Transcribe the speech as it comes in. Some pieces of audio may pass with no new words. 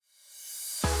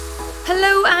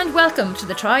Hello and welcome to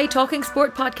the Try Talking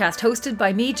Sport podcast hosted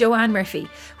by me, Joanne Murphy.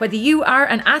 Whether you are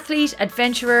an athlete,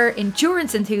 adventurer,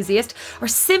 endurance enthusiast, or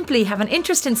simply have an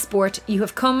interest in sport, you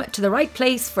have come to the right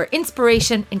place for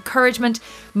inspiration, encouragement,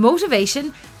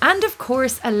 motivation, and of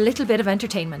course, a little bit of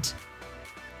entertainment.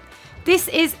 This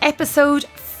is episode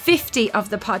 50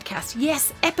 of the podcast.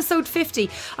 Yes, episode 50.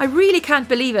 I really can't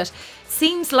believe it.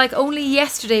 Seems like only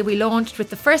yesterday we launched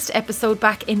with the first episode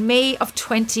back in May of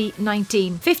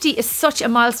 2019. 50 is such a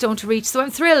milestone to reach, so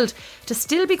I'm thrilled to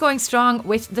still be going strong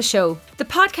with the show. The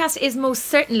podcast is most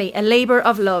certainly a labour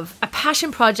of love, a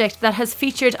passion project that has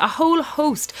featured a whole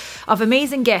host of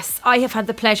amazing guests I have had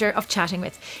the pleasure of chatting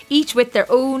with, each with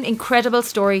their own incredible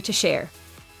story to share.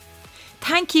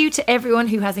 Thank you to everyone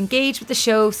who has engaged with the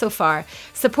show so far,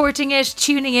 supporting it,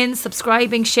 tuning in,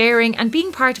 subscribing, sharing, and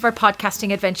being part of our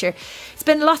podcasting adventure. It's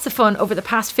been lots of fun over the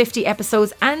past 50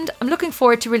 episodes, and I'm looking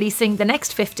forward to releasing the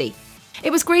next 50.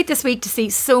 It was great this week to see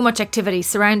so much activity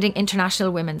surrounding International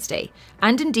Women's Day.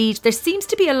 And indeed, there seems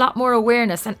to be a lot more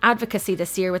awareness and advocacy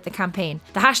this year with the campaign.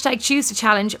 The hashtag Choose to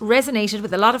Challenge resonated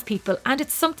with a lot of people, and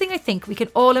it's something I think we can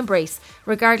all embrace,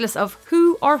 regardless of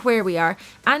who or where we are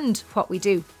and what we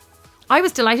do. I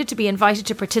was delighted to be invited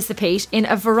to participate in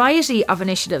a variety of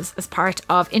initiatives as part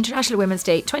of International Women's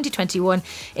Day 2021,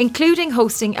 including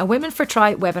hosting a Women for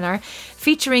Try webinar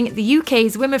featuring the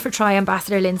UK's Women for Try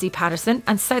Ambassador Lindsay Patterson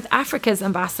and South Africa's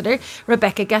Ambassador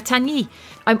Rebecca Gatagny.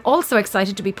 I'm also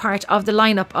excited to be part of the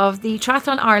lineup of the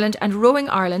Triathlon Ireland and Rowing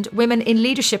Ireland Women in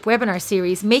Leadership webinar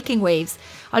series Making Waves.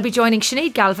 I'll be joining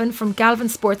Sinead Galvin from Galvin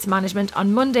Sports Management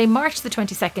on Monday, March the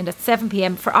 22nd at 7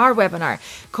 p.m. for our webinar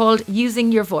called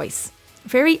Using Your Voice.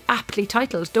 Very aptly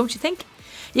titled, don't you think?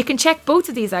 You can check both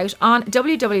of these out on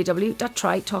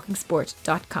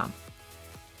www.trytalkingsport.com.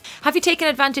 Have you taken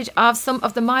advantage of some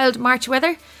of the mild March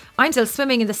weather? I'm still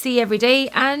swimming in the sea every day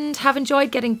and have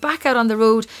enjoyed getting back out on the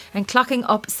road and clocking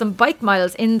up some bike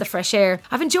miles in the fresh air.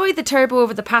 I've enjoyed the turbo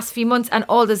over the past few months and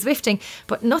all the Zwifting,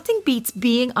 but nothing beats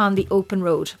being on the open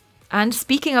road. And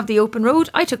speaking of the open road,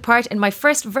 I took part in my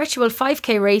first virtual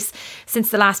 5k race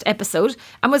since the last episode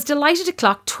and was delighted to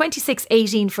clock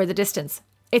 26:18 for the distance.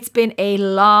 It's been a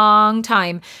long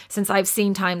time since I've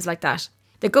seen times like that.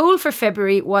 The goal for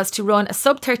February was to run a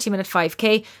sub 30-minute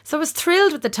 5k, so I was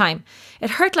thrilled with the time.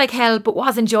 It hurt like hell but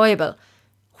was enjoyable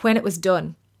when it was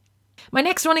done. My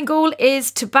next running goal is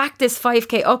to back this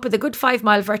 5k up with a good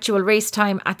 5-mile virtual race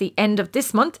time at the end of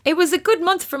this month. It was a good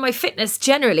month for my fitness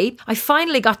generally. I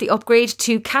finally got the upgrade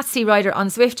to Cat C Rider on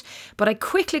Zwift, but I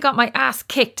quickly got my ass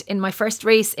kicked in my first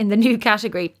race in the new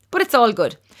category. But it's all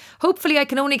good. Hopefully I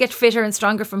can only get fitter and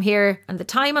stronger from here, and the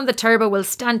time on the turbo will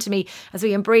stand to me as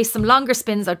we embrace some longer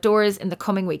spins outdoors in the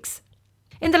coming weeks.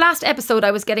 In the last episode,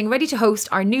 I was getting ready to host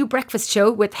our new breakfast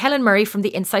show with Helen Murray from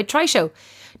the Inside Try Show.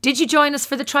 Did you join us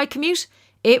for the Try Commute?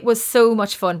 It was so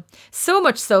much fun. So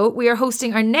much so, we are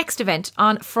hosting our next event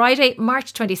on Friday,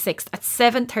 March 26th at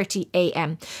 7:30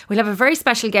 a.m. We'll have a very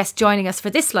special guest joining us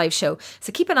for this live show,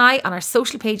 so keep an eye on our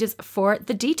social pages for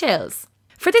the details.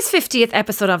 For this 50th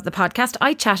episode of the podcast,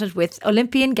 I chatted with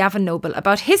Olympian Gavin Noble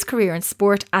about his career in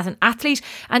sport as an athlete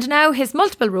and now his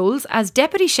multiple roles as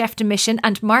Deputy Chef de Mission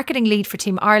and Marketing Lead for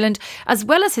Team Ireland, as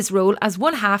well as his role as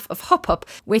one half of Hup Hup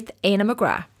with Éanna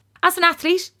McGrath. As an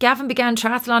athlete, Gavin began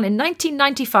triathlon in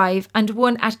 1995 and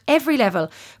won at every level,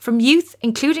 from youth,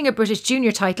 including a British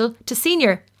junior title, to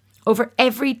senior, over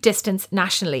every distance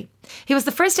nationally. He was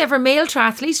the first ever male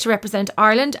triathlete to represent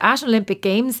Ireland at Olympic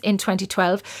Games in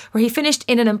 2012, where he finished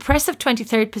in an impressive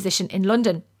 23rd position in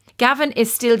London. Gavin is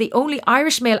still the only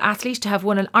Irish male athlete to have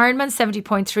won an Ironman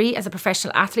 70.3 as a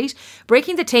professional athlete,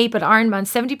 breaking the tape at Ironman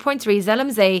 70.3 Zell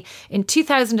am Zee in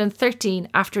 2013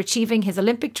 after achieving his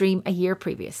Olympic dream a year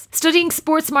previous. Studying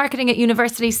sports marketing at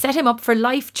university set him up for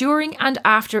life during and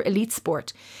after elite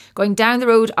sport, going down the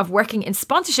road of working in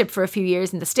sponsorship for a few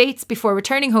years in the States before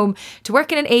returning home to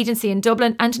work in an agency in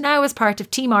Dublin and now as part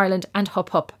of Team Ireland and Hup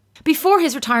Hup. Before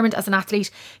his retirement as an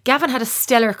athlete, Gavin had a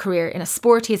stellar career in a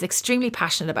sport he is extremely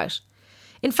passionate about.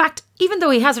 In fact, even though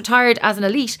he has retired as an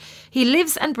elite, he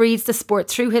lives and breathes the sport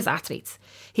through his athletes.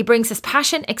 He brings his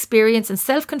passion, experience and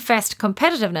self-confessed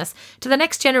competitiveness to the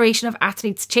next generation of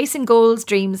athletes chasing goals,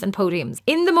 dreams and podiums.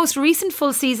 In the most recent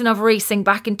full season of racing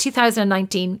back in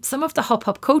 2019, some of the Hup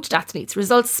Hup coached athletes'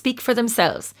 results speak for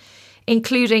themselves,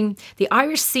 including the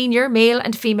Irish Senior Male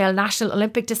and Female National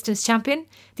Olympic Distance Champion,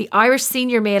 the Irish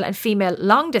Senior Male and Female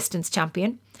Long Distance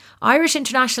Champion, Irish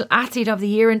International Athlete of the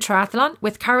Year in Triathlon,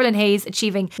 with Carolyn Hayes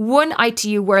achieving 1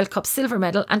 ITU World Cup silver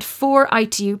medal and 4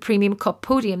 ITU Premium Cup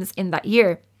podiums in that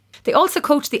year. They also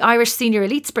coached the Irish Senior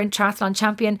Elite Sprint Triathlon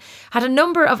champion, had a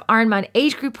number of Ironman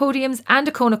age group podiums and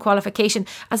a Kona qualification,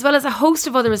 as well as a host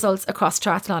of other results across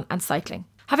triathlon and cycling.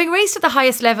 Having raced at the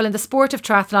highest level in the sport of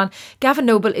triathlon, Gavin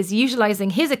Noble is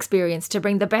utilising his experience to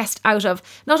bring the best out of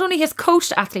not only his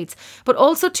coached athletes, but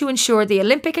also to ensure the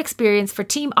Olympic experience for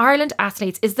Team Ireland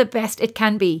athletes is the best it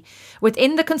can be,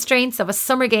 within the constraints of a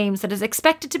Summer Games that is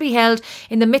expected to be held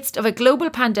in the midst of a global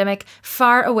pandemic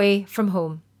far away from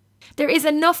home. There is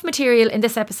enough material in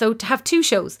this episode to have 2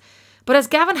 shows. But as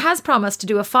Gavin has promised to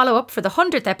do a follow-up for the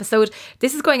 100th episode,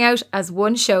 this is going out as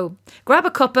one show. Grab a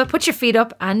cuppa, put your feet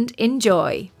up and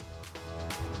enjoy.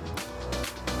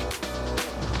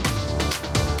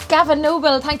 Gavin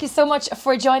Noble, thank you so much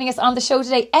for joining us on the show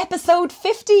today. Episode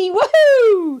 50,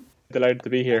 woohoo! Delighted to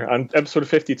be here. And episode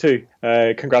 52,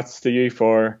 congrats to you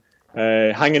for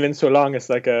hanging in so long. It's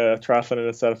like a triathlon in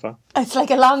itself. Huh? It's like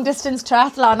a long distance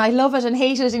triathlon. I love it and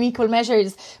hate it in equal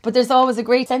measures, but there's always a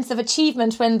great sense of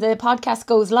achievement when the podcast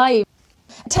goes live.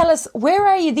 Tell us, where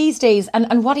are you these days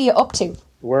and what are you up to?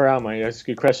 Where am I? That's a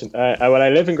good question. Well, I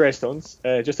live in Greystones,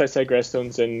 just outside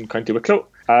Greystones in County Wicklow.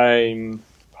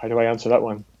 How do I answer that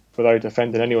one without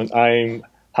offending anyone? I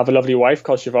have a lovely wife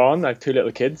called Siobhan. I have 2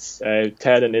 little kids,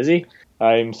 Ted and Izzy.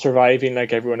 I'm surviving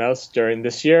like everyone else during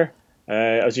this year.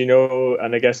 As you know,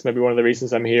 and I guess maybe one of the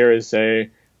reasons I'm here is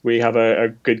we have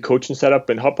a good coaching setup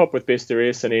in Hop Up with Base the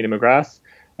Race and Aidan McGrath.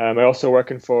 I'm also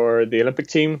working for the Olympic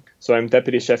team, so I'm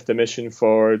Deputy Chef de Mission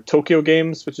for Tokyo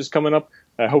Games, which is coming up,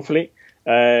 hopefully.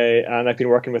 And I've been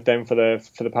working with them for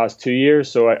the past 2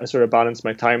 years, so I sort of balance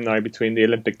my time now between the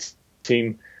Olympic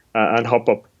team and Hop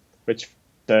Up, which is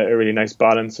a really nice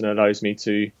balance and allows me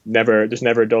to there's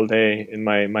never a dull day in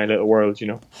my little world, you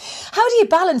know. How do you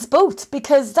balance both?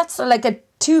 Because that's like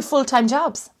 2 full-time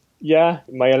jobs. Yeah,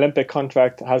 my Olympic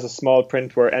contract has a small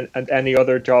print where and any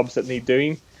other jobs that need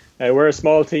doing. We're a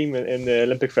small team in the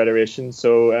Olympic Federation,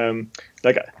 so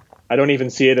I don't even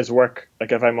see it as work.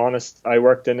 Like, if I'm honest, I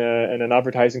worked in an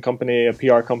advertising company, a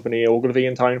PR company, Ogilvy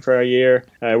in town for a year.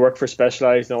 I worked for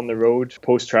Specialized on the road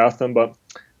post triathlon, but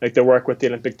like the work with the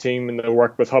Olympic team and the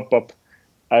work with Hop Up,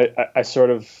 I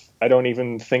don't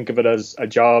even think of it as a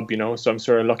job, you know. So I'm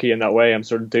sort of lucky in that way. I'm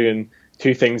sort of doing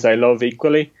 2 things I love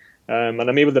equally. And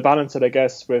I'm able to balance it, I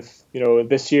guess, with, you know,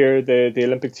 this year the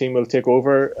Olympic team will take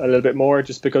over a little bit more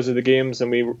just because of the games,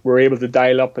 and we were able to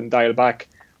dial up and dial back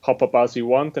Hop Up as we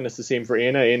want. And it's the same for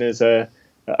Aina. Aina is a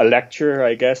lecturer,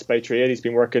 I guess, by trade. He's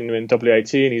been working in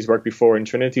WIT and he's worked before in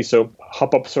Trinity. So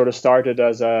Hop Up sort of started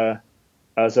as a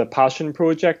passion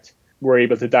project. We're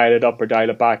able to dial it up or dial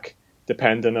it back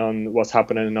depending on what's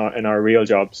happening in our real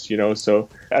jobs, you know. So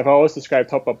I've always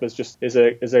described Hop Up as just is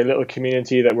a little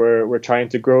community that we're trying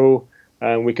to grow,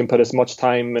 and we can put as much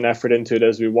time and effort into it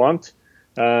as we want.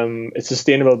 It's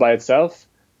sustainable by itself,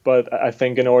 but I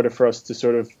think in order for us to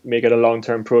sort of make it a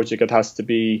long-term project, it has to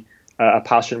be a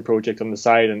passion project on the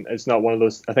side, and it's not one of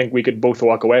those. I think we could both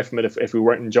walk away from it if we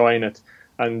weren't enjoying it,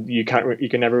 and you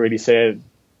can never really say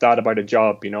that about a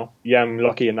job, you know. Yeah, I'm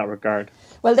lucky in that regard.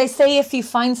 Well, they say if you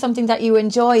find something that you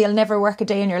enjoy, you'll never work a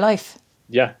day in your life.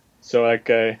 Yeah, so like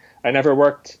I never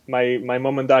worked. My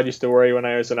mum and dad used to worry when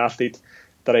I was an athlete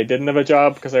that I didn't have a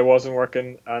job because I wasn't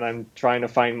working, and I'm trying to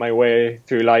find my way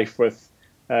through life with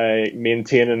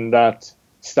maintaining that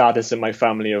status in my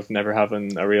family of never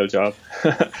having a real job.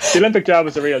 The Olympic job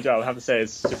is a real job, I have to say.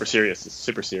 It's super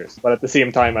serious. But at the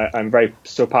same time, I'm very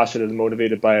so passionate and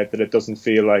motivated by it that it doesn't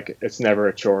feel like it's never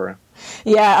a chore.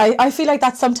 Yeah, I feel like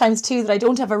that sometimes too, that I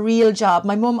don't have a real job.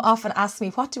 My mum often asks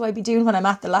me, what do I be doing when I'm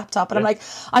at the laptop? And I'm like,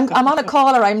 I'm on a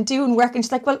call or I'm doing work. And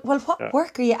she's like, well, what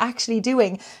work are you actually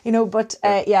doing? You know, but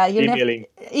you're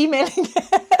emailing.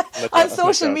 On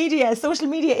social media. Social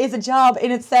media is a job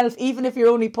in itself, even if you're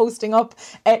only posting up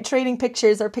training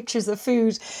pictures or pictures of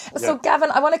food. So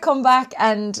Gavin, I want to come back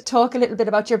and talk a little bit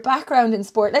about your background in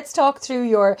sport. Let's talk through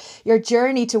your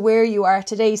journey to where you are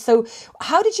today. So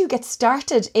how did you get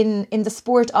started in the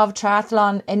sport of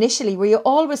triathlon initially? Were you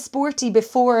always sporty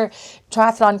before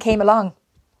triathlon came along?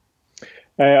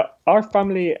 Our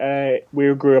family,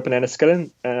 we grew up in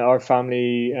Enniskillen. Our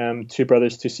family, 2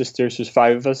 brothers, 2 sisters, there's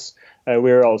 5 of us. We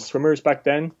were all swimmers back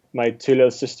then. My 2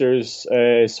 little sisters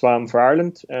swam for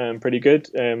Ireland, pretty good.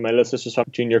 My little sister swam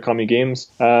junior commie games.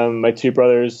 My 2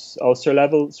 brothers, Ulster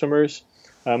level swimmers.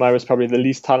 I was probably the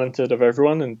least talented of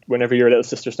everyone, and whenever your little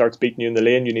sister starts beating you in the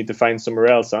lane, you need to find somewhere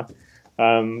else.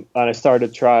 And I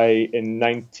started try in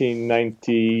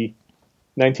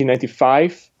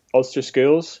 1995, Ulster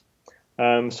schools.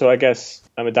 So I guess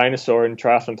I'm a dinosaur in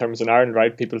triathlon terms in Ireland,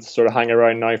 right? People sort of hang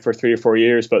around now for 3 or 4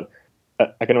 years, but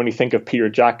I can only think of Peter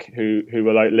Jack, who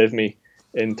will outlive me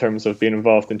in terms of being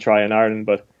involved in tri in Ireland.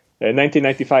 But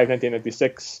 1995,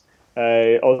 1996,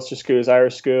 Ulster schools,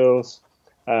 Irish schools.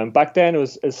 Back then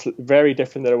it's very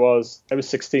different than it was. I was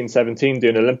 16, 17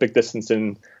 doing Olympic distance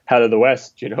in hell of the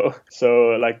West,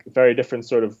 So like very different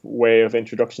sort of way of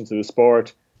introduction to the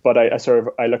sport. But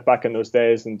I look back in those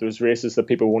days and there's races that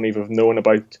people won't even have known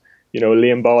about.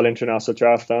 Liam Ball International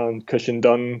Triathlon,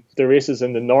 Cushendun. The races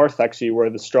in the north actually were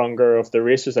the stronger of the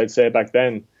races, I'd say, back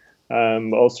then.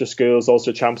 Ulster schools,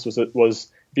 Ulster champs was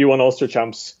if you won Ulster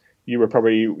champs, you would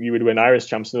win Irish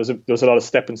champs. And there was a lot of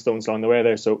stepping stones along the way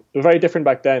there. So they were very different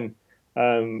back then.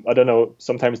 I don't know,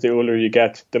 sometimes the older you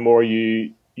get, the more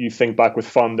you think back with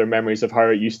fonder memories of how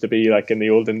it used to be like in the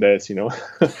olden days,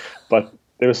 But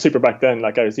it was super back then.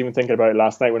 Like I was even thinking about it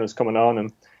last night when it was coming on,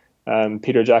 and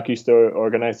Peter Jack used to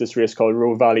organise this race called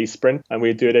Roe Valley Sprint, and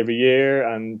we'd do it every year,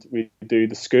 and we'd do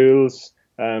the schools.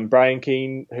 Brian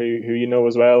Keane, who you know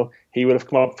as well, he would have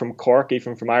come up from Cork,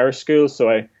 even from Irish schools,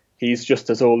 so he's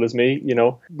just as old as me,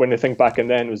 When I think back and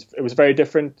then, it was very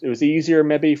different. It was easier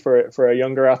maybe for a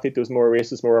younger athlete. There was more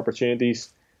races, more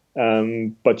opportunities.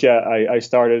 But yeah, I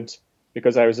started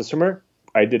because I was a swimmer.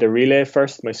 I did a relay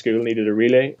first. My school needed a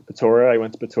relay. Batora, I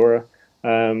went to Batora.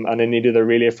 And I needed a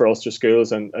relay for Ulster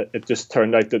schools, and it just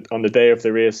turned out that on the day of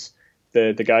the race,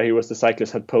 the guy who was the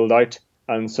cyclist had pulled out,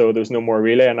 and so there was no more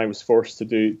relay, and I was forced to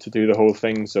do the whole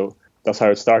thing. So that's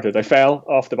how it started. I fell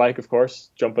off the bike, of course,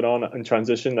 jumping on in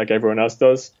transition like everyone else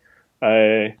does.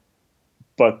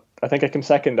 But I think I came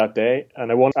second that day,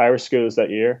 and I won Irish schools that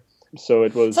year. So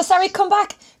it was. So sorry, come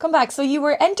back. So you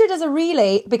were entered as a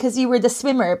relay because you were the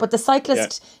swimmer, but the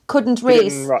cyclist couldn't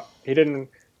race. He didn't.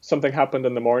 Something happened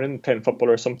in the morning, playing football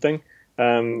or something.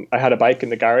 I had a bike in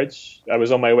the garage. I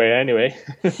was on my way anyway.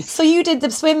 So you did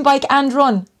the swim, bike and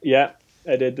run? Yeah,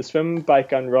 I did the swim,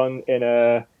 bike and run in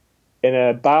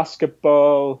a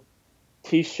basketball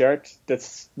t-shirt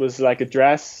that was like a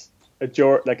dress,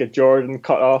 like a Jordan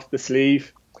cut off the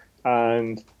sleeve,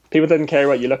 and people didn't care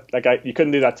what you looked like. You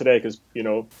couldn't do that today because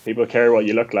people care what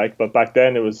you look like, but back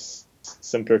then it was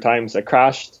simpler times. I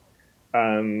crashed.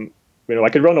 I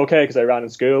could run okay because I ran in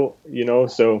school,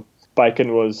 so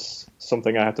biking was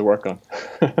something I had to work on.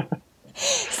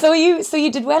 So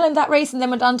you did well in that race and then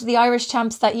went on to the Irish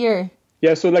champs that year?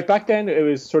 Yeah, so like back then it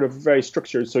was sort of very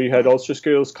structured. So you had Ulster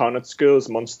schools, Connacht schools,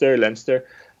 Munster, Leinster.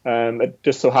 It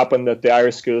just so happened that the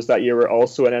Irish schools that year were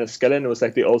also in Enniskillen. It was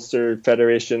like the Ulster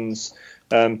Federation's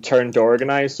turn to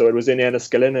organise. So it was in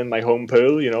Enniskillen in my home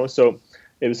pool, so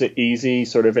it was an easy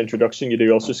sort of introduction. You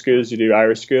do Ulster schools, you do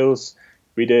Irish schools.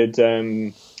 We did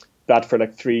that for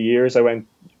like 3 years. I went,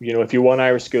 if you won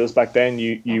Irish schools back then,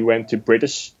 you went to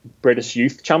British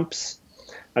youth champs.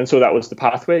 And so that was the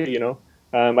pathway,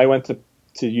 I went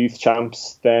to youth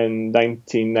champs then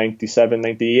 1997,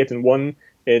 98 and won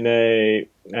in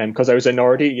because I was a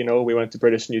Nordie, we went to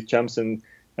British youth champs and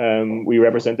we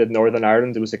represented Northern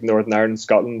Ireland. It was like Northern Ireland,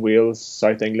 Scotland, Wales,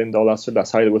 South England, all that. So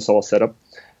that's how it was all set up.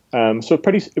 So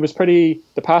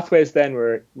the pathways then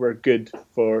were good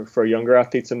for younger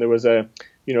athletes, and there was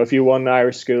if you won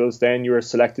Irish schools, then you were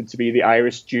selected to be the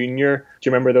Irish junior. Do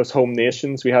you remember those home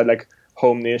nations? We had like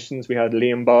home nations. We had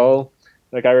Liam Ball.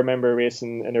 Like I remember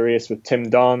racing in a race with Tim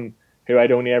Don, who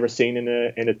I'd only ever seen in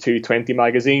a 220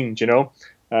 magazine.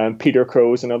 Peter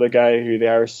Crow's another guy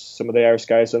who some of the Irish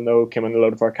guys I know came on a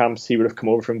lot of our camps. He would have come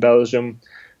over from Belgium.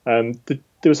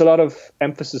 There was a lot of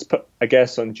emphasis put, I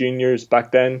guess, on juniors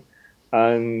back then,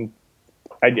 and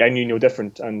I knew no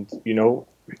different. And you're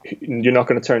not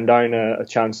going to turn down a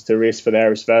chance to race for the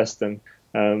Irish Vest. And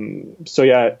so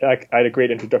yeah, I had a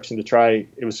great introduction to try.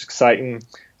 It was exciting,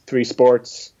 3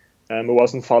 sports. It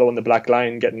wasn't following the black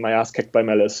line, getting my ass kicked by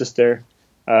my little sister,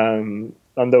 and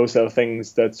those are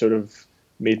things that sort of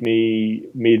made me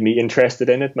interested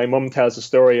in it. My mum tells a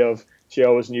story of she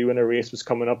always knew when a race was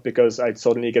coming up because I'd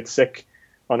suddenly get sick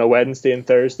on a Wednesday and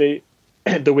Thursday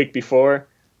the week before,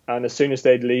 and as soon as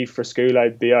they'd leave for school,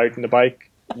 I'd be out on the bike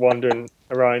wandering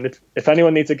around. If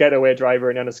anyone needs a getaway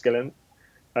driver in Enniskillen,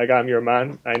 like, I'm your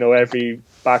man. I know every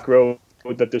back road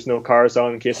that there's no cars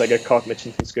on in case I get caught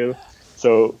mitching from school.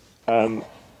 So I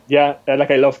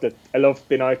loved it. I loved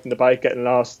being out on the bike, getting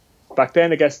lost. Back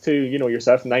then, I guess too,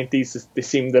 yourself, 90s, they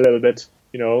seemed a little bit,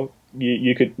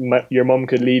 you could, your mum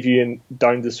could leave you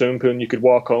down to the swimming pool and you could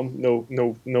walk home,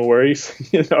 no worries.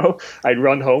 I'd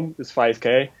run home. It was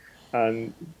 5k,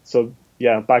 and so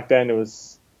yeah, back then it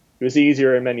was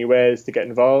easier in many ways to get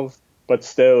involved, but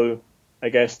still, I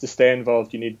guess to stay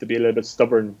involved you need to be a little bit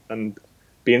stubborn, and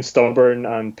being stubborn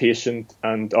and patient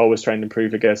and always trying to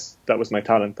improve, I guess that was my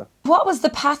talent. What was the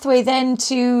pathway then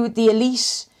to the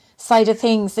elite side of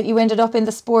things that you ended up in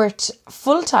the sport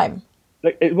full time?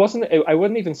 Like, it wasn't, I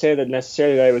wouldn't even say that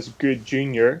necessarily that I was a good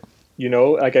junior. You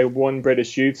know, like I won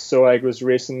British Youth, so I was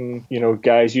racing, you know,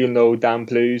 guys, you'll know Dan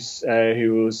Plews,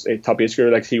 who was a top age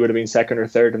group, like he would have been second or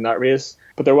third in that race.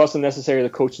 But there wasn't necessarily the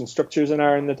coaching structures in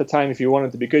Ireland at the time. If you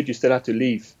wanted to be good, you still had to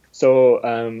leave.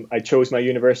 So I chose my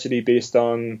university based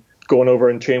on going over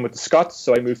and train with the Scots.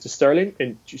 So I moved to Stirling,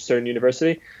 in Stirling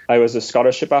University. I was a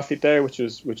scholarship athlete there, which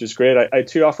was great. I had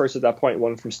 2 offers at that point,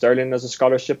 one from Stirling as a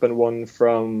scholarship and one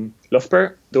from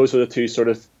Loughborough. Those were the 2 sort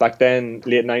of, back then,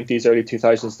 late 90s, early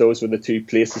 2000s, those were the 2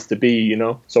 places to be, you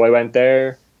know. So I went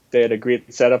there. They had a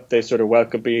great setup. They sort of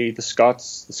welcomed me. The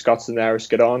Scots and the Irish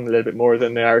get on a little bit more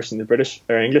than the Irish and the British,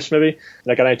 or English maybe.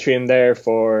 Like, and I trained there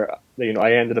for, you know,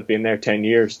 I ended up being there 10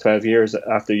 years, 12 years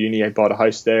after uni. I bought a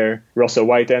house there. Russell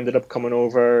White ended up coming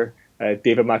over.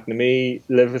 David McNamee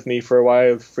lived with me for a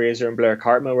while. Fraser and Blair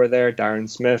Cartman were there. Darren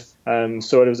Smith.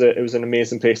 So it was an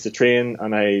amazing place to train,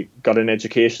 and I got an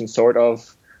education sort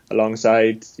of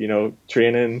alongside, you know,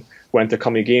 training. Went to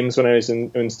Commie Games when I was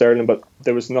in Stirling, but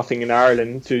there was nothing in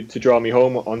Ireland to draw me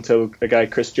home until a guy,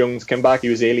 Chris Jones, came back. He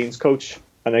was Aliens coach.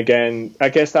 And again, I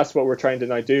guess that's what we're trying to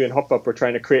now do in Hop Up. We're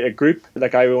trying to create a group.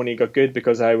 Like, I only got good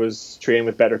because I was training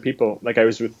with better people. Like, I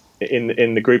was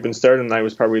in the group in Stirling. I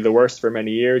was probably the worst for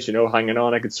many years, you know, hanging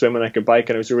on. I could swim and I could bike,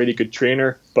 and I was a really good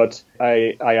trainer. But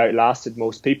I outlasted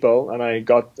most people, and I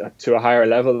got to a higher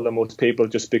level than most people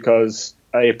just because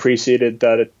I appreciated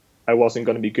that I wasn't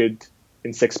going to be good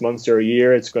in 6 months or a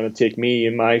year. It's going to take me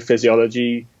and my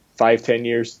physiology 5-10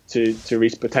 years to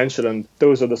reach potential. And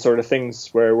those are the sort of things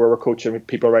where we're coaching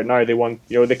people right now. They want,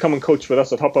 you know, they come and coach with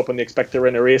us at Hop Up and they expect to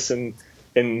win a race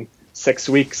in 6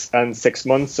 weeks and 6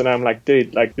 months, and I'm like,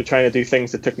 dude, like, you're trying to do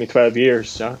things that took me 12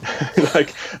 years. Yeah?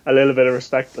 Like, a little bit of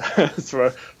respect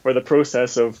for the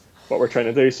process of what we're trying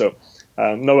to do. So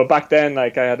no, but back then,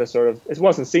 like, I had a sort of, it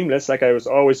wasn't seamless. Like, I was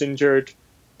always injured.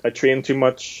 I trained too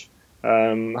much.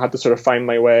 Had to sort of find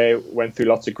my way, went through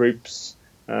lots of groups,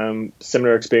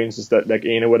 similar experiences that like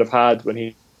Aina would have had when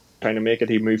he trying to make it.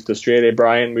 He moved to Australia.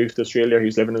 Brian moved to Australia. He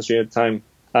was living in Australia at the time.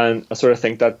 And I sort of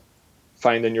think that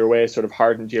finding your way sort of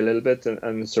hardened you a little bit,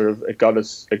 and sort of it got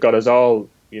us all,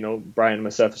 you know, Brian and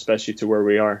myself especially, to where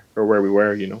we are, or where we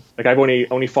were, you know. Like, I've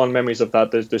only fond memories of that.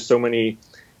 There's so many.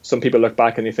 Some people look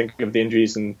back and they think of the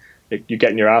injuries and like, you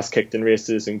getting your ass kicked in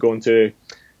races and going to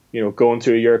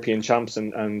a European champs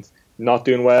and not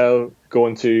doing well,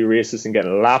 going to races and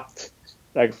getting lapped.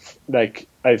 Like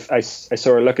I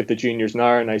sort of look at the juniors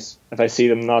now, and if I see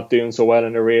them not doing so well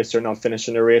in a race or not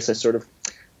finishing a race,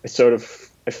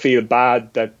 I feel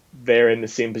bad that they're in the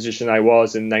same position I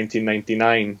was in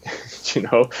 1999. You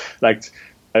know, like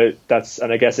and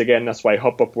I guess again that's why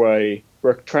Hop Up, where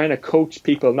we're trying to coach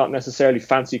people, not necessarily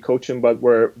fancy coaching, but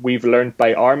we've learned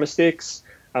by our mistakes,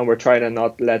 and we're trying to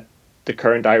not let the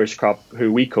current Irish crop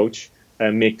who we coach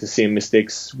make the same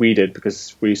mistakes we did,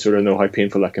 because we sort of know how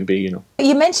painful that can be, you know.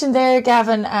 You mentioned there,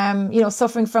 Gavin, you know,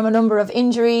 suffering from a number of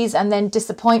injuries and then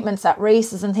disappointments at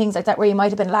races and things like that where you might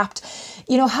have been lapped.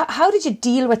 You know, how did you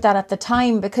deal with that at the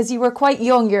time? Because you were quite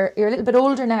young, you're a little bit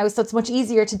older now, so it's much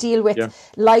easier to deal with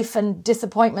life and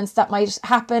disappointments that might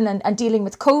happen, and dealing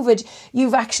with COVID.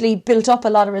 You've actually built up a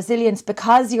lot of resilience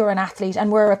because you're an athlete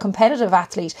and were a competitive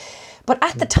athlete. But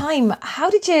at the time,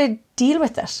 how did you deal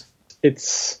with it?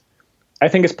 I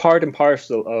think it's part and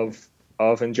parcel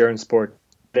of endurance sport.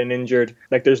 Been injured,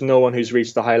 like, there's no one who's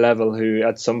reached the high level who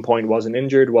at some point wasn't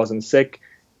injured, wasn't sick,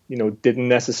 you know, didn't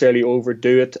necessarily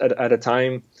overdo it at a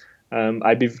time. I'm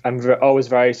always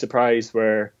very surprised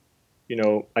where, you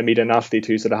know, I meet an athlete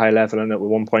who's at a high level and at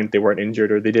one point they weren't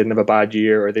injured, or they didn't have a bad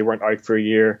year, or they weren't out for a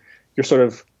year.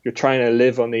 You're trying to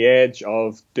live on the edge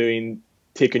of taking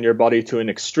your body to an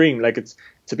extreme. Like, it's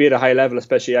to be at a high level,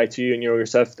 especially ITU and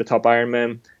yourself, the top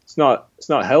Ironman. It's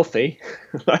not healthy.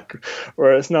 Like,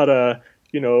 or it's not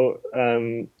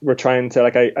we're trying to,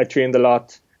 like, I trained a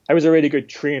lot. I was a really good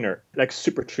trainer, like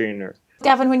super trainer.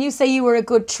 Gavin, when you say you were a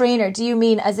good trainer, do you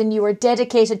mean as in you were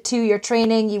dedicated to your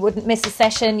training, you wouldn't miss a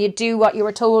session, you'd do what you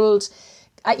were told,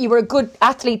 you were a good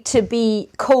athlete to be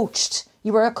coached,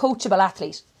 you were a coachable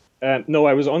athlete? No,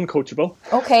 I was uncoachable.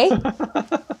 Okay.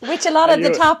 Which a lot of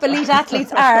the top elite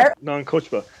athletes are.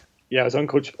 Non-coachable. Yeah, I was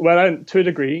uncoachable. Well, to a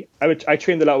degree. I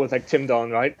trained a lot with, like, Tim Don,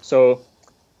 right? So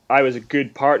I was a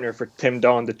good partner for Tim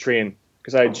Don to train,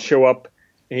 because I'd show up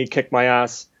and he'd kick my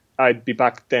ass. I'd be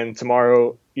back then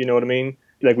tomorrow, you know what I mean?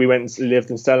 Like, we went and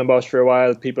lived in Stellenbosch for a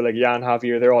while. People like Jan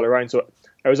Javier, they're all around. So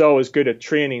I was always good at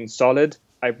training solid.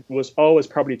 I was always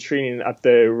probably training at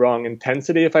the wrong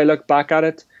intensity if I look back at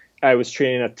it. I was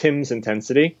training at Tim's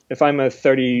intensity. If I'm a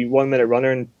 31-minute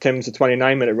runner and Tim's a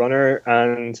 29-minute runner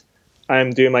and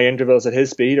I'm doing my intervals at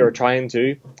his speed, or trying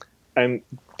to,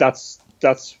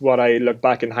 that's what I look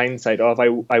back in hindsight of.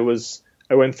 I was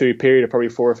I went through a period of probably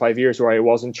 4 or 5 years where I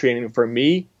wasn't training for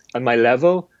me and my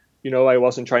level. I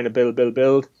wasn't trying to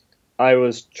build. I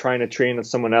was trying to train at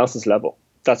someone else's level.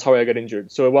 That's how I got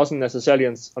injured. So it wasn't necessarily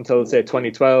until, say,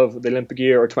 2012, the Olympic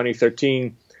year, or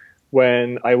 2013,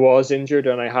 when I was injured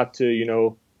and I had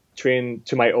to, train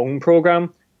to my own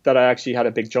program, that I actually had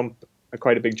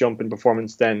quite a big jump in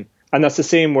performance then. And that's the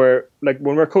same where, like,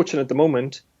 when we're coaching at the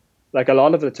moment, like, a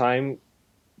lot of the time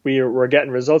we're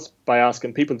getting results by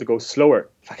asking people to go slower.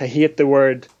 Like, I hate the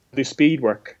word do speed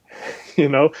work. We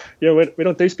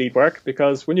don't do speed work,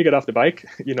 because when you get off the bike,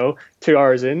 2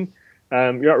 hours in,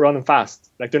 you're not running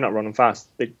fast. Like, they're not running fast.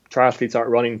 The triathletes aren't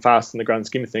running fast in the grand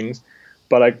scheme of things.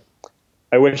 But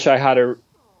I wish I had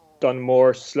done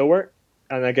more slower.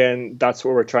 And again, that's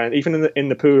what we're trying. Even in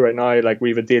the pool right now, like, we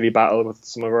have a daily battle with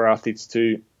some of our athletes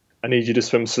too. I need you to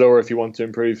swim slower if you want to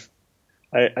improve.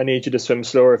 I need you to swim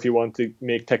slower if you want to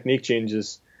make technique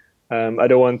changes. I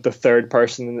don't want the third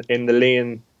person in the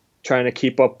lane trying to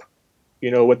keep up,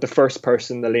 with the first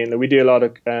person in the lane. We do a lot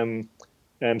of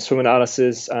swim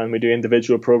analysis, and we do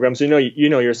individual programs. You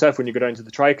know yourself when you go down to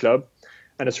the tri club,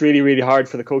 and it's really, really hard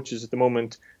for the coaches at the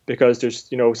moment, because there's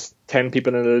 10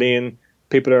 people in the lane.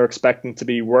 People are expecting to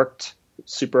be worked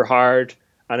super hard,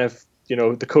 and if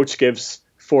the coach gives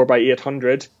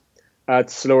 4x800 at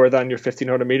slower than your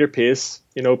 1500 meter pace,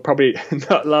 probably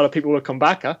not a lot of people will come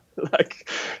back.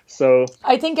 So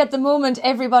I think at the moment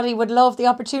everybody would love the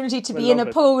opportunity to be in a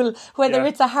pool, whether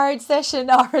it's a hard session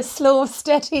or a slow,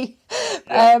 steady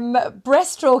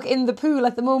breaststroke in the pool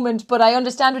at the moment. But I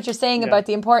understand what you're saying about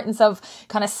the importance of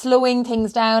kind of slowing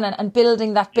things down and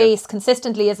building that base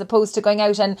consistently, as opposed to going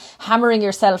out and hammering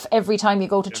yourself every time you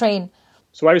go to train.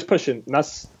 So I was pushing, and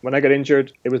that's when I got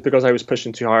injured. It was because I was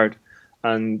pushing too hard.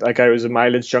 And like, I was a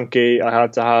mileage junkie. I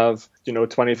had to have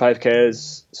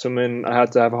 25Ks swimming, I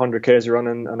had to have 100Ks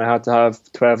running, and I had to have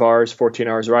 12 hours, 14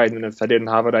 hours riding. And if I didn't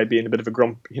have it, I'd be in a bit of a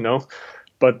grump,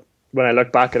 But when I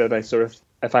look back at it, I sort of,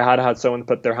 if I had someone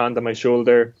put their hand on my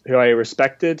shoulder who I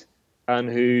respected and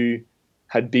who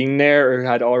had been there or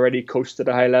had already coached at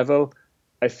a high level,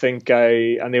 I think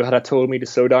and they had told me to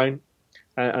slow down.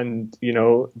 And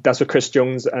that's what Chris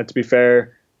Jones, to be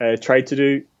fair, tried to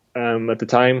do at the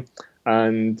time.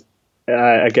 And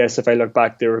I guess if I look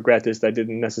back, the regret is that I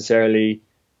didn't necessarily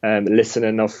listen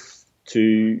enough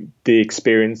to the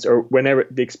experience, or whenever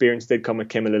the experience did come, it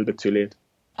came a little bit too late.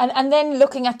 And then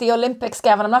looking at the Olympics,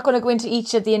 Gavin, I'm not going to go into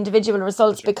each of the individual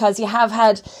results, because you have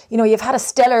had, you've had a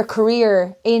stellar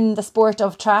career in the sport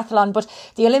of triathlon, but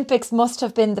the Olympics must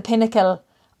have been the pinnacle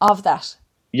of that.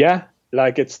 Yeah.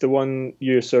 Like, it's the one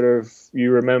you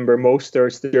remember most, or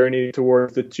it's the journey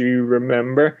towards that you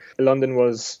remember. London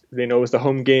was the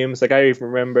home games. Like, I even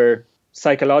remember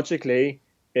psychologically,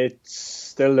 it's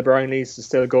still the Brownlees, it's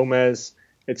still Gomez,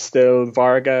 it's still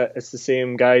Varga. It's the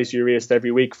same guys you raced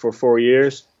every week for 4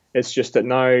 years. It's just that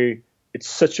now it's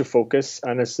such a focus,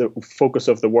 and it's the focus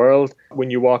of the world.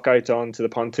 When you walk out onto the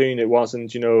pontoon, it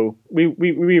wasn't,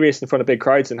 we raced in front of big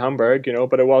crowds in Hamburg,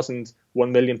 but it wasn't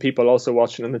 1 million people also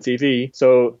watching on the TV.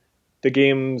 So the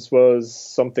games was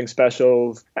something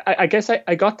special. I guess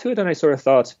I got to it and I sort of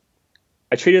thought,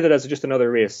 I treated it as just another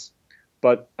race.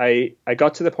 But I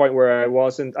got to the point where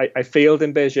I failed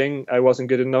in Beijing. I wasn't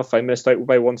good enough. I missed out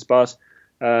by one spot.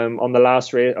 On the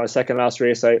last race, or second last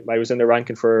race, I was in the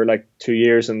ranking for like 2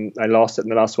 years, and I lost it in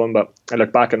the last one. But I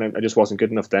look back and I just wasn't good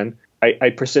enough then.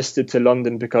 I persisted to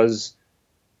London because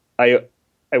I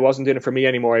wasn't doing it for me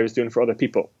anymore. I was doing it for other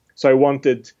people. So I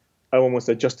wanted almost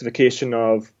a justification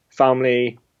of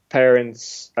family,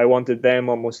 parents. I wanted them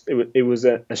almost. It was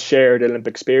a shared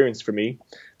Olympic experience for me.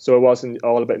 So it wasn't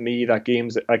all about me. That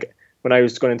games, like when I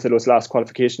was going into those last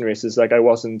qualification races, like I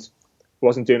wasn't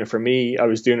doing it for me. I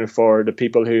was doing it for the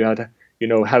people who had,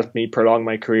 helped me prolong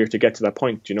my career to get to that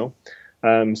point,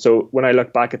 So when I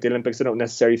look back at the Olympics, I don't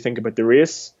necessarily think about the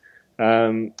race.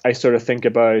 I sort of think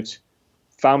about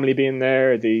family being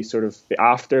there, the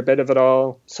after bit of it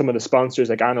all. Some of the sponsors,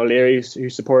 like Anne O'Leary, who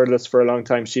supported us for a long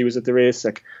time, she was at the race.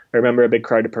 Like, I remember a big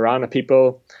crowd of Piranha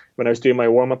people. When I was doing my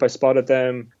warm-up, I spotted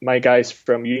them. My guys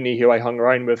from uni who I hung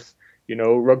around with,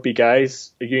 rugby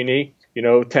guys at uni,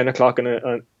 10 o'clock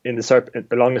along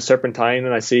the Serpentine,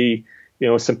 and I see,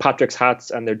 St. Patrick's hats,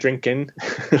 and they're drinking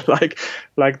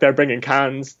like they're bringing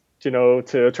cans, to a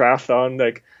triathlon,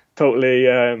 like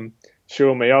totally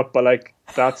showing me up. But like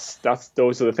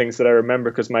those are the things that I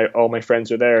remember, because all my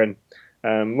friends are there.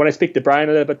 And when I speak to Brian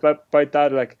a little bit about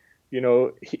that, like,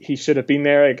 he should have been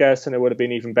there, I guess, and it would have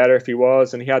been even better if he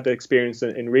was. And he had the experience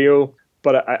in Rio.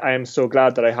 But I am so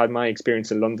glad that I had my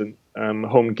experience in London,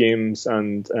 home games,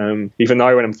 and even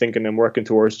now when I'm thinking I'm working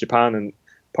towards Japan, and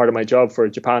part of my job for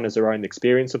Japan is around the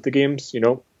experience of the games.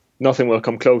 Nothing will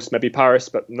come close, maybe Paris,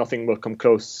 but nothing will come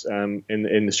close in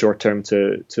the short term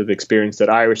to the experience that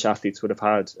Irish athletes would have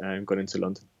had going into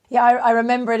London. Yeah, I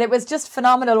remember it. It was just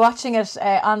phenomenal watching it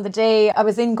on the day I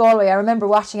was in Galway. I remember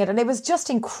watching it and it was just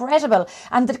incredible.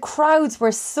 And the crowds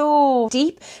were so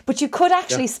deep, but you could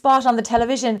actually spot on the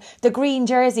television the green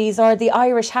jerseys or the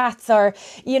Irish hats, or,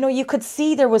 you could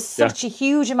see there was such a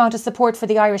huge amount of support for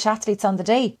the Irish athletes on the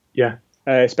day. Yeah.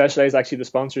 Specialized, actually, the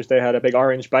sponsors, they had a big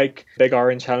orange bike, big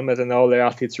orange helmet, and all the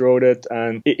athletes rode it.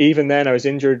 And even then, I was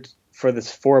injured for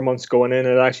this 4 months going in,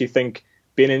 and I actually think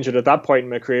being injured at that point in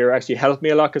my career actually helped me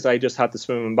a lot, because I just had to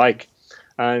swim and bike.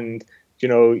 And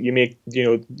you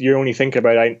only think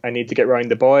about, I need to get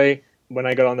around the buoy. When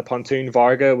I got on the pontoon,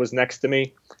 Varga was next to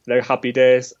me. Like, happy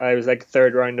days. I was like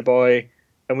third around the buoy.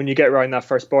 And when you get around that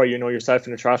first buoy, you know yourself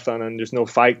in a triathlon, and there's no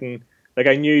fighting. Like,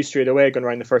 I knew straight away going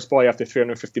around the first buoy after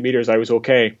 350 meters, I was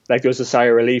okay. Like, there was a sigh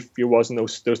of relief. There was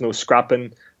no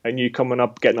scrapping. I knew coming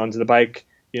up, getting onto the bike,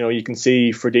 you can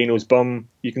see Frodeno's bum,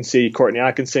 you can see Courtney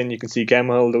Atkinson, you can see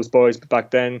Gemhill, those boys. But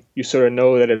back then, you sort of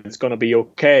know that it's going to be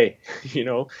okay,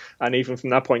 And even from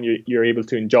that point, you're able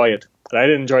to enjoy it. And I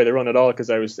didn't enjoy the run at all because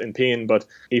I was in pain. But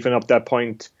even up that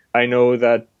point, I know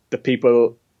that the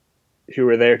people who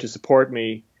were there to support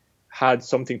me had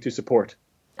something to support.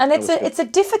 And it's a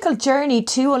difficult journey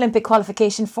to Olympic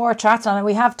qualification for triathlon, and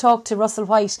we have talked to Russell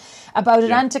White about it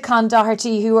and to Con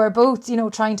Doherty, who are both,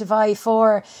 trying to vie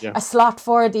for a slot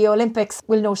for the Olympics.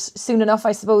 We'll know soon enough,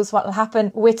 I suppose, what will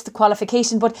happen with the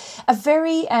qualification. But a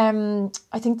very, I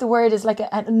think the word is like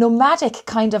a nomadic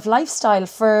kind of lifestyle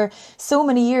for so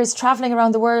many years, travelling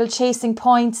around the world, chasing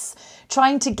points,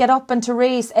 trying to get up and to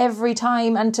race every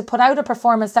time and to put out a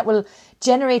performance that will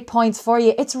generate points for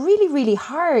you. It's really, really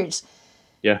hard.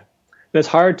 Yeah. And it's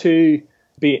hard to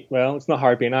be, well, it's not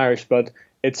hard being Irish, but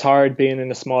it's hard being in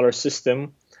a smaller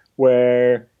system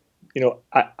where,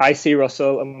 I see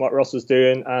Russell and what Russell's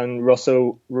doing, and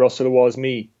Russell was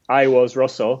me. I was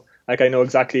Russell. Like, I know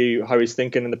exactly how he's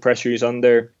thinking and the pressure he's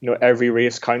under. Every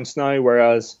race counts now.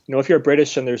 Whereas, if you're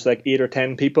British and there's like 8 or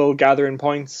 10 people gathering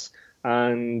points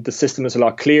and the system is a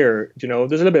lot clearer, there's a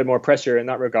little bit more pressure in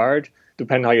that regard,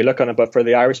 depending how you look on it. But for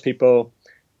the Irish people,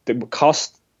 the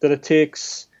cost that it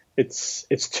takes,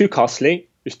 it's too costly.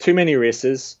 There's too many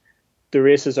races. The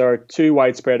races are too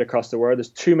widespread across the world. There's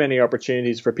too many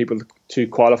opportunities for people to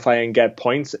qualify and get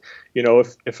points.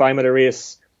 If I'm at a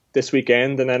race this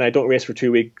weekend and then I don't race for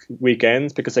 2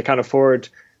 weekends because I can't afford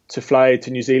to fly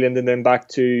to New Zealand and then back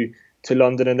to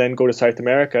London and then go to South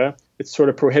America, it's sort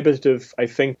of prohibitive. I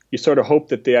think you sort of hope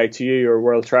that the ITU or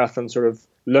World Triathlon sort of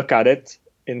look at it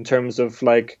in terms of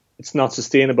like, it's not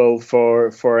sustainable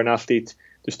for an athlete.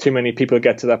 There's too many people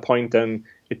get to that point and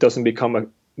it doesn't become a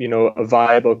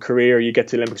viable career. You get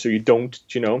to the Olympics or you don't,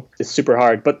 it's super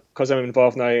hard. But because I'm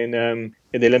involved now in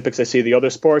the Olympics, I see the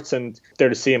other sports and they're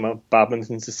the same.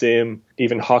 Badminton's the same,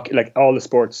 even hockey, like all the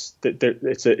sports,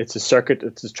 it's a circuit,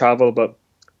 it's a travel. But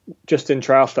just in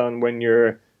triathlon, when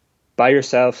you're by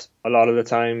yourself a lot of the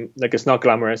time, like, it's not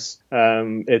glamorous.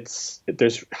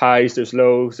 There's highs, there's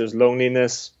lows, there's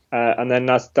loneliness. And then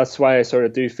that's why I sort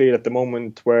of do feel at the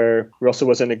moment where Russell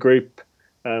was in a group,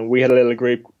 we had a little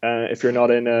group. If you're not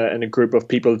in a group of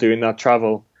people doing that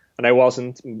travel, and I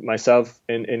wasn't myself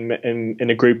in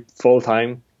a group full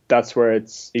time, that's where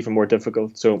it's even more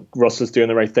difficult. So Russell's doing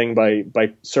the right thing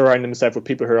by surrounding himself with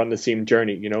people who are on the same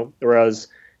journey. Whereas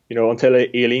until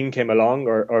Aileen came along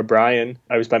or Brian,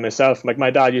 I was by myself. Like,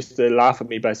 my dad used to laugh at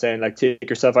me by saying, like, take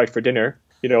yourself out for dinner.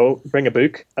 Bring a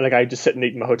book. And like, I just sit and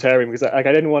eat in my hotel room because I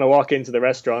didn't want to walk into the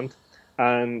restaurant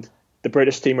and the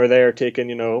British team are there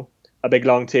taking, a big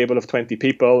long table of 20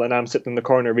 people and I'm sitting in the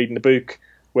corner reading the book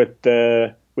with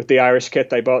the Irish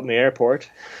kit I bought in the airport.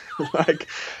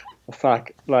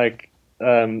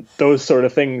 Those sort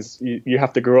of things, you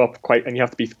have to grow up and you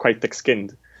have to be quite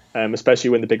thick-skinned,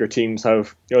 especially when the bigger teams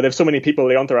have, they have so many people,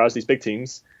 the entourage, these big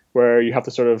teams, where you have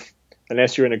to sort of,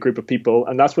 unless you're in a group of people,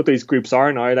 and that's what these groups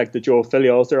are now, like the Joe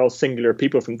Filials, they're all singular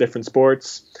people from different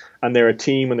sports, and they're a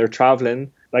team and they're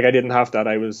traveling. Like, I didn't have that.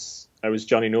 I was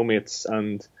Johnny No Mates,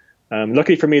 and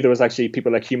luckily for me, there was actually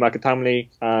people like Hugh McAtamney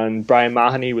and Brian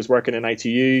Mahoney was working in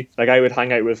ITU. Like, I would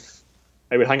hang out with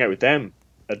them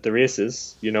at the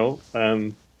races,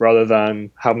 rather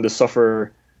than having to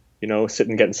suffer,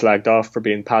 sitting getting slagged off for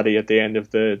being Paddy at the end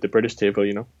of the British table,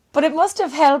 But it must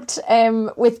have helped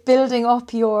with building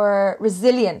up your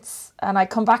resilience. And I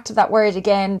come back to that word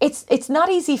again. It's not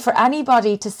easy for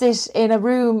anybody to sit in a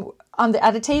room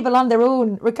at a table on their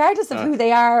own, regardless of who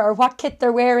they are or what kit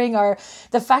they're wearing or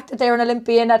the fact that they're an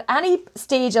Olympian. At any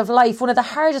stage of life, one of the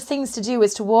hardest things to do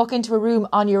is to walk into a room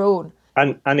on your own.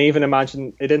 And even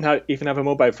imagine it didn't even have a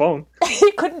mobile phone.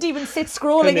 You couldn't even sit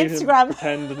scrolling Couldn't even Instagram.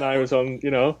 pretend and I was on,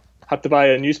 had to buy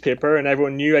a newspaper and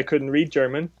everyone knew I couldn't read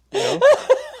German,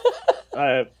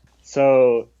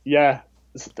 so yeah,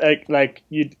 it's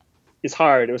it's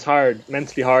hard. It was hard,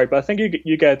 mentally hard. But I think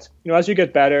you get, as you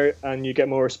get better and you get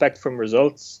more respect from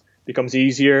results, it becomes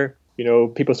easier.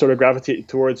 People sort of gravitate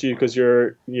towards you because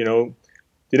you're,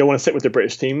 they don't want to sit with the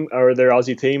British team or their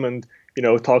Aussie team and,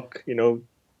 talk,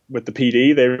 with the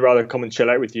PD. They'd rather come and chill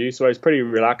out with you. So I was pretty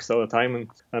relaxed all the time.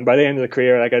 And by the end of the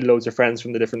career, I had loads of friends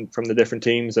from the different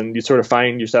teams, and you sort of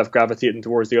find yourself gravitating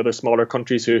towards the other smaller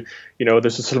countries who,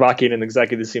 there's a Slovakian in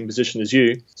exactly the same position as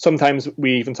you. Sometimes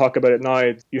we even talk about it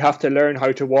now. You have to learn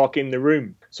how to walk in the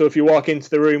room. So if you walk into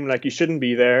the room like you shouldn't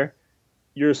be there,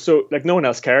 you're so, like, no one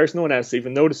else cares. No one else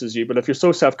even notices you. But if you're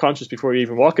so self-conscious before you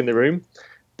even walk in the room,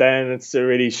 then it's a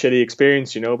really shitty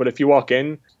experience, But if you walk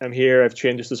in, I'm here, I've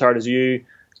trained just as hard as you,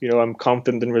 I'm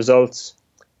confident in results.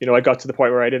 I got to the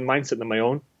point where I didn't mind sitting on my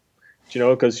own,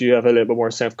 because you have a little bit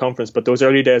more self-confidence. But those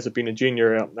early days of being a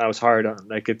junior, that was hard.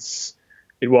 Like, it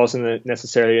wasn't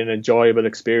necessarily an enjoyable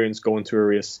experience going to a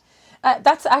race.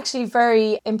 That's actually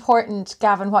very important,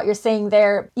 Gavin, what you're saying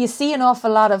there. You see an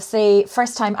awful lot of, say,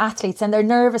 first-time athletes, and they're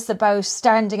nervous about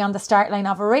standing on the start line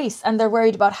of a race, and they're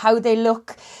worried about how they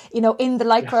look, in the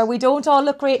Lycra. Yeah. We don't all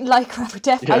look great in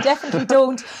Lycra. I definitely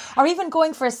don't. Or even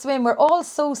going for a swim. We're all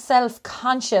so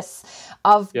self-conscious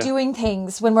of doing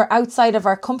things when we're outside of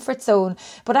our comfort zone.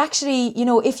 But actually,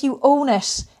 if you own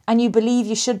it and you believe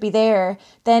you should be there,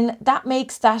 then that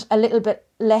makes that a little bit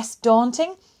less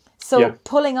daunting. So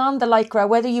pulling on the Lycra,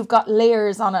 whether you've got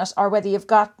layers on it or whether you've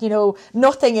got,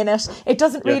 nothing in it, it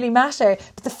doesn't really matter.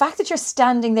 But the fact that you're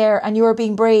standing there and you're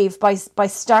being brave by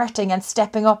starting and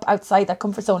stepping up outside that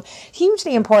comfort zone,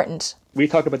 hugely important. We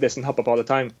talk about this in Hop Up all the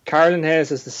time. Caroline Hayes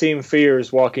has the same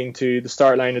fears walking to the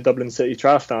start line of Dublin City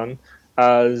Triathlon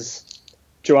as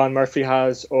Joanne Murphy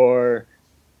has, or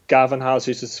Gavin has,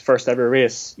 who's his first ever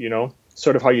race,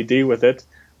 sort of how you deal with it.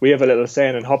 We have a little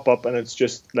saying in Hop Up, and it's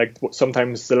just like,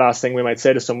 sometimes the last thing we might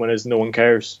say to someone is, no one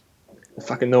cares.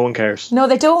 Fucking no one cares. No,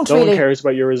 they don't no really. No one cares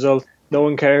about your result. No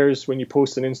one cares when you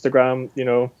post on Instagram.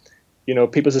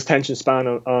 People's attention span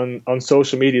on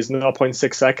social media is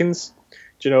 0.6 seconds.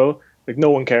 Like,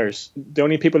 no one cares. The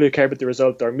only people who care about the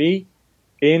result are me,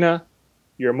 Aina,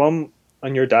 your mum,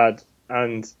 and your dad.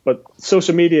 But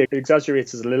social media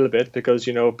exaggerates it a little bit because,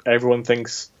 everyone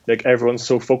thinks like everyone's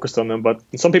so focused on them. But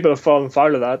some people have fallen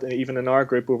foul of that, and even in our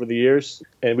group over the years.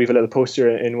 And we have a little poster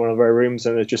in one of our rooms,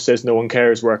 and it just says, no one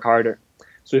cares, work harder.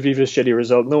 So if you have a shitty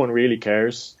result, no one really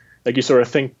cares. Like, you sort of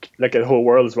think like the whole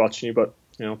world is watching you, but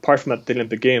apart from at the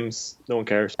Olympic Games, no one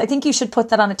cares. I think you should put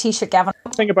that on a t-shirt, Gavin.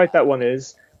 The thing about that one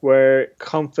is where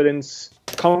confidence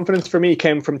for me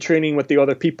came from training with the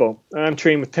other people. I'm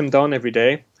training with Tim Don every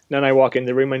day. Then I walk in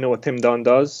the room, I know what Tim Don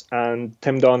does, and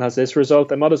Tim Don has this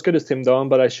result. I'm not as good as Tim Don,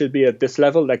 but I should be at this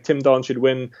level. Like, Tim Don should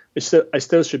win. I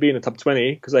still should be in the top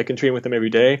 20 because I can train with him every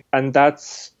day. And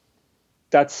that's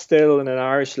still in an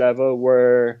Irish level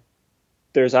where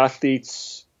there's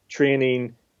athletes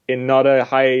training in not a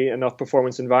high enough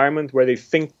performance environment where they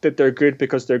think that they're good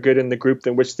because they're good in the group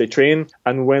in which they train.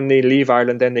 And when they leave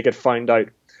Ireland, then they get found out.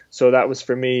 So that was,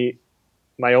 for me,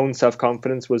 my own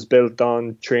self-confidence was built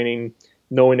on training,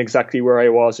 knowing exactly where I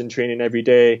was in training every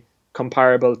day,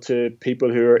 comparable to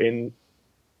people who are in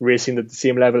racing at the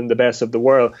same level and the best of the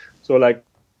world. So, like,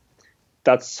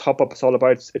 that's Hop Up is all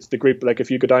about. It's the group. Like,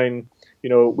 if you go down,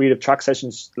 we had track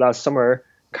sessions last summer.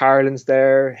 Caroline's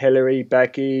there, Hillary,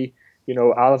 Becky,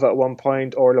 Alva at one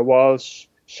point, Orla Walsh,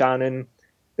 Shannon.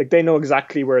 Like, they know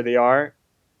exactly where they are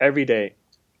every day.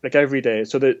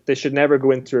 So that they should never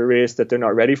go into a race that they're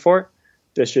not ready for.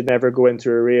 They should never go into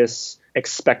a race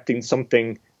expecting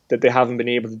something that they haven't been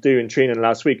able to do in training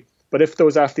last week. But if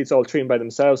those athletes all train by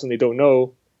themselves and they don't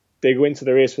know, they go into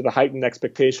the race with a heightened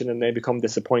expectation and they become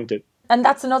disappointed. And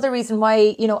that's another reason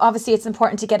why, obviously it's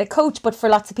important to get a coach, but for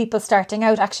lots of people starting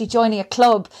out, actually joining a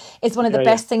club is one of the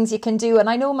best things you can do. And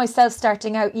I know myself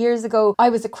starting out years ago, I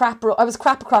was crap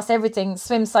across everything,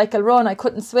 swim, cycle, run. I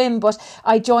couldn't swim, but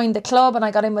I joined the club and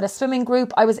I got in with a swimming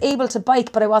group. I was able to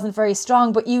bike, but I wasn't very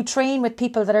strong. But you train with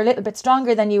people that are a little bit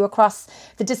stronger than you across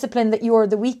the discipline that you're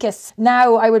the weakest.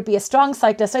 Now I would be a strong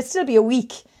cyclist. I'd still be a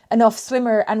weak enough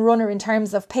swimmer and runner in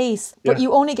terms of pace, but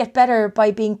you only get better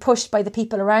by being pushed by the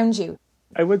people around you.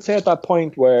 I would say at that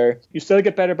point where you still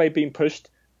get better by being pushed,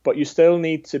 but you still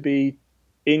need to be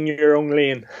in your own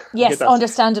lane. Yes,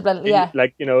 understandable. Yeah.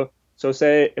 So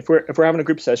say if we're having a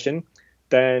group session,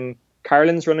 then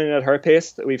Caroline's running at her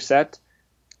pace that we've set.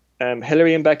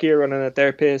 Hillary and Becky are running at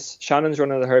their pace. Shannon's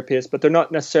running at her pace, but they're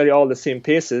not necessarily all the same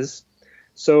paces.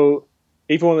 So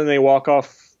even when they walk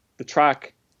off the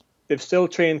track, they've still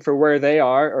trained for where they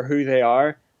are or who they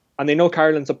are. And they know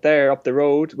Carolyn's up there, up the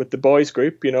road with the boys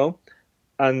group,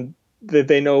 and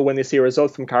they know when they see a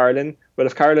result from Carolyn, well,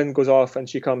 if Carolyn goes off and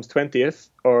she comes 20th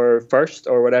or first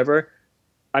or whatever,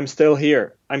 I'm still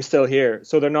here.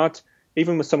 So they're not,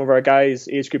 even with some of our guys,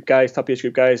 top age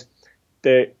group guys,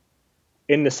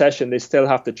 in the session, they still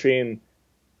have to train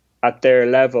at their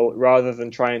level rather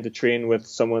than trying to train with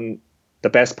someone, the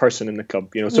best person in the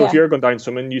club. So if you're going down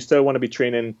swimming, you still want to be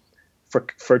training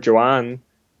for Joanne,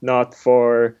 not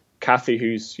for Kathy,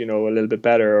 who's, a little bit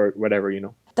better or whatever,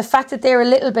 The fact that they're a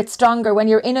little bit stronger when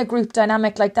you're in a group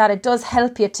dynamic like that, it does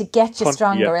help you to get you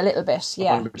stronger a little bit.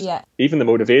 Yeah, 100%. Yeah. Even the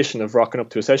motivation of rocking up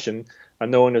to a session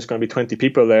and knowing there's going to be 20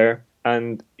 people there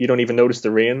and you don't even notice the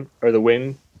rain or the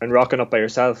wind and rocking up by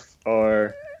yourself,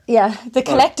 or the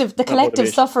collective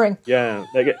suffering. Yeah,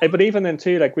 but even then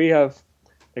too, we have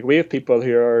people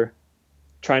who are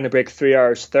trying to break 3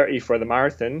 hours 30 for the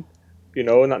marathon.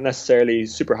 Not necessarily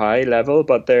super high level,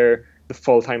 but they're the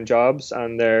full-time jobs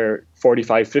and they're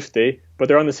 45-50, but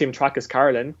they're on the same track as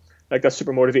Carolyn. That's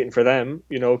super motivating for them.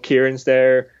 Kieran's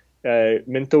there,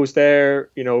 Minto's there,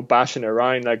 bashing it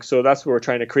around. So that's what we're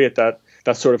trying to create, that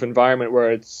sort of environment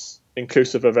where it's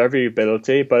inclusive of every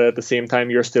ability, but at the same time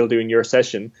you're still doing your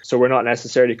session. So we're not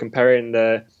necessarily comparing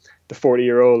the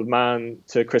 40-year-old man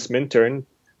to Chris Minturn.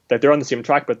 They're on the same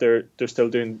track, but they're still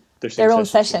doing their own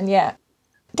session. Yeah.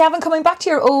 Gavin, coming back to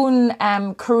your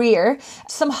own career,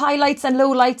 some highlights and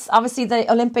lowlights. Obviously,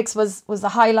 the Olympics was a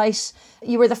highlight.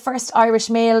 You were the first Irish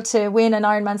male to win an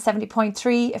Ironman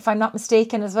 70.3, if I'm not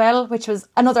mistaken, as well, which was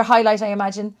another highlight, I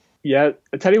imagine. Yeah,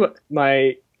 I tell you what,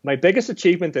 my biggest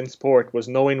achievement in sport was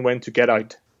knowing when to get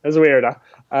out. That's weird.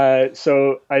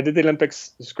 So I did the Olympics,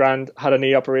 it was grand, had a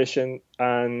knee operation,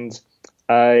 and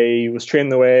I was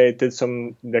training away, did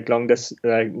some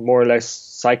more or less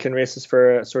cycling races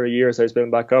for a sort of year as I was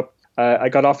building back up. I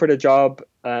got offered a job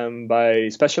by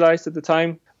Specialized at the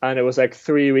time, and it was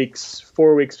 4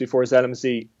 weeks before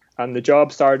ZLMZ, and the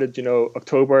job started,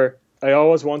 October. I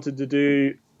always wanted to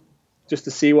do, just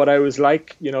to see what I was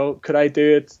like, could I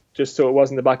do it, just so it was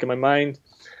in the back of my mind.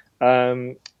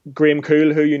 Graham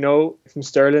Cool, who from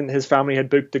Stirling, his family had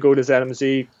booked to go to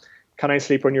ZLMZ. Can I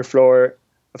sleep on your floor?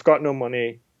 I've got no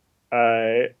money.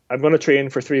 I'm going to train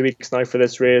for 3 weeks now for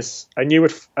this race.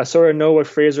 I sort of know what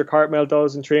Fraser Cartmel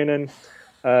does in training.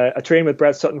 I trained with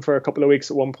Brett Sutton for a couple of weeks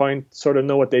at one point, sort of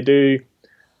know what they do.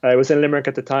 I was in Limerick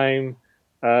at the time.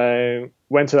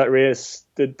 Went to that race,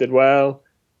 did well,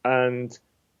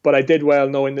 but I did well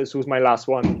knowing this was my last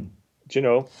one.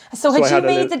 So had you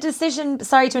made the decision,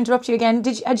 sorry to interrupt you again,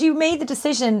 had you made the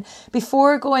decision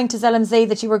before going to ZLMZ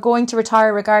that you were going to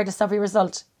retire regardless of your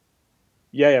result?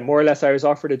 Yeah, more or less. I was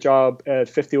offered a job at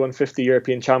 5150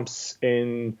 European Champs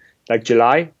in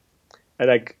July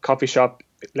at coffee shop,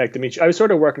 the meet. I was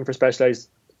sort of working for Specialized.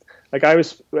 I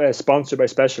was sponsored by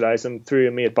Specialized and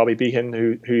through me at Bobby Behan,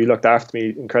 who looked after me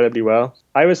incredibly well.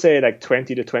 I would say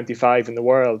 20 to 25 in the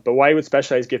world, but why would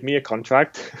Specialized give me a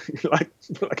contract?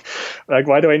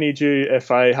 Why do I need you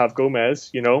if I have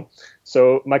Gomez?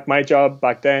 So my job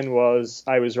back then was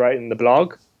I was writing the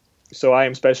blog. So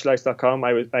IamSpecialized.com.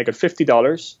 I got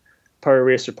 $50 per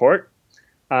race report,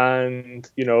 and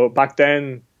back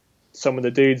then some of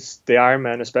the dudes, the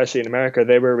Ironmen, especially in America,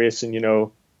 they were racing.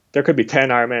 There could be 10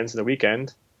 Ironmans in the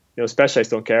weekend.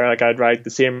 Specialized don't care. I'd write the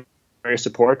same race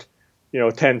report,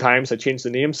 10 times. I'd change the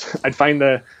names. I'd find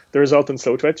the result in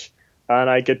Slow Twitch, and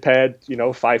I'd get paid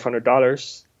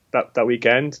 $500 that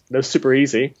weekend. That was super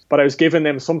easy, but I was giving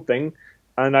them something,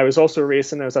 and I was also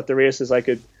racing. I was at the races. I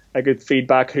could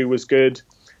feedback who was good.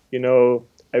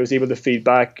 I was able to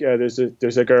feedback. There's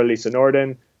a girl, Lisa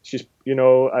Norden. She's,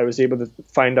 I was able to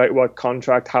find out what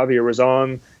contract Javier was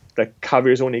on.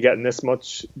 Javier's only getting this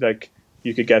much.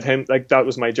 You could get him. That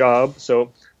was my job.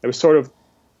 So I was sort of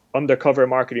undercover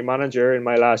marketing manager in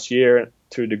my last year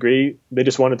to a degree. They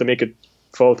just wanted to make it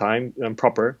full time and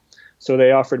proper. So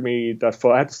they offered me that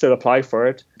full. I had to still apply for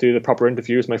it, do the proper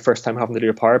interviews. My first time having to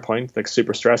do a PowerPoint,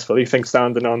 super stressful. You think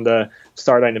standing on the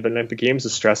start line of Olympic Games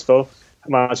is stressful.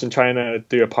 Imagine trying to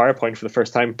do a PowerPoint for the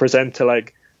first time, present to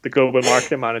the global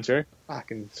marketing manager.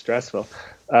 Fucking stressful.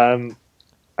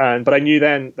 But I knew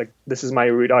then, this is my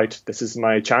route out. This is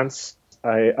my chance.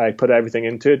 I put everything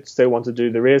into it. Still wanted to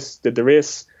do the race. Did the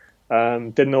race.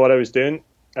 Didn't know what I was doing.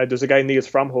 There's a guy, Niels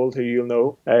Framhold, who you'll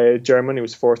know, German, who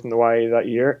was fourth in the Y that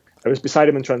year. I was beside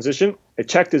him in transition. I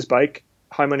checked his bike,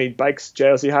 how many bikes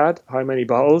gels he had, how many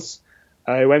bottles.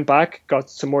 I went back, got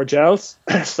some more gels,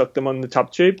 stuck them on the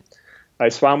top tube. I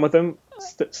swam with him,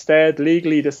 stayed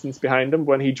legally distanced behind him.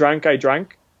 When he drank, I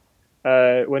drank.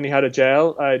 when he had a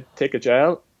gel, I'd take a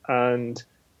gel, and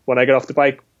when I get off the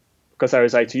bike, because I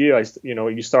was ITU,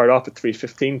 you start off at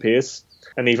 3:15 pace,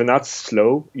 and even that's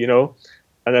slow,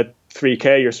 and at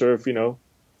 3K you're sort of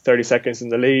 30 seconds in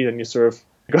the lead, and you sort of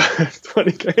got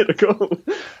 20K to go.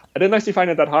 I didn't actually find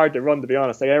it that hard to run, to be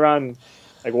honest. Like, I ran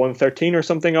like 1:13 or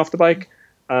something off the bike,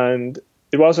 and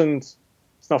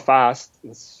it's not fast,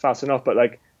 it's fast enough, but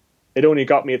like it only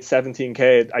got me at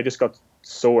 17K. I just got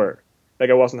sore, like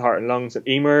I wasn't heart and lungs. And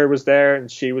Emer was there and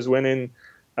she was winning.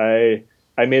 I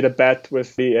made a bet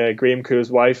with the Graham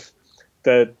Coo's wife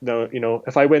that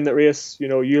if I win the race,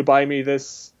 you'll buy me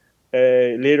this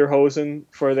lederhosen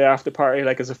for the after party,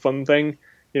 like as a fun thing.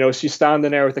 She's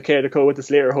standing there with the K to Co with this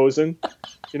lederhosen,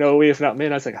 waving at me,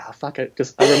 and I was like, fuck it.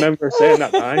 I remember saying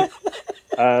that now.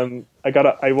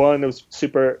 I won. It was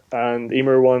super, and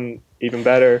Emer won even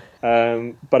better.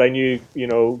 But I knew,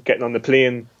 getting on the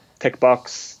plane, tick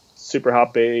box, super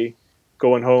happy,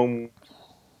 going home.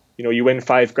 You win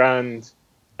 $5,000,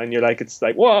 and you're like, it's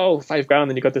like, whoa, $5,000,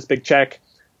 and you got this big check,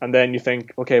 and then you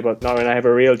think, okay, but now when I have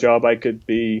a real job, I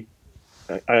need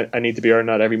to be earning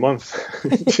that every month,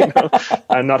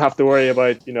 and not have to worry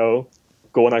about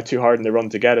going out too hard in the run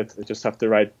to get it. I just have to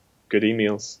write good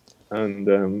emails.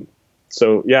 And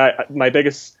so yeah, my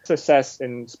biggest success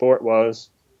in sport was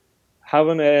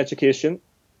having an education,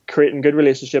 creating good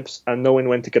relationships, and knowing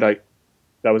when to get out.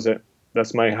 That was it.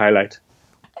 That's my highlight.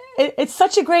 It's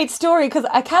such a great story, because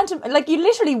I can't, like, you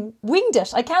literally winged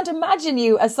it. I can't imagine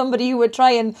you as somebody who would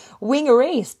try and wing a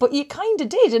race, but you kind of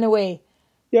did in a way.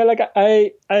 Yeah, like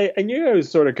I knew I was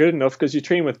sort of good enough, because you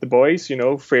train with the boys,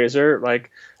 Fraser.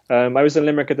 Like, I was in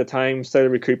Limerick at the time, started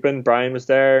recruiting. Brian was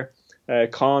there.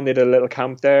 Con did a little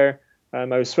camp there. I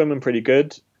was swimming pretty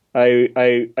good.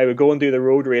 I would go and do the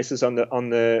road races on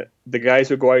the guys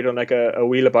would go out on like a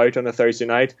wheel about on a Thursday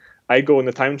night. I'd go on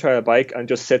the time trial bike and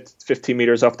just sit 15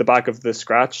 meters off the back of the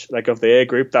scratch, like of the A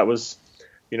group. That was,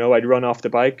 I'd run off the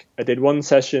bike. I did one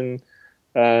session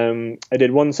on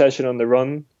the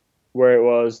run where it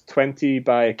was 20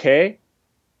 by a K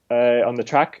on the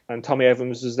track, and Tommy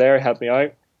Evans was there, helped me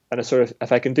out. And I sort of,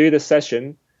 if I can do this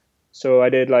session, so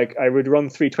I would run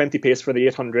 3:20 pace for the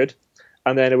 800,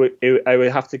 and then I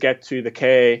would have to get to the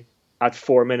K at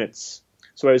 4 minutes.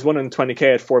 So I was running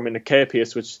 20K at 4 minute K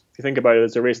pace, which, if you think about it,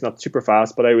 is a race not super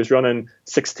fast, but I was running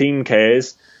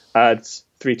 16Ks at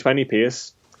 3:20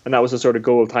 pace, and that was a sort of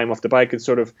goal time off the bike. And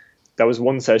that was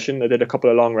one session. I did a couple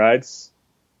of long rides,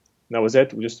 and that was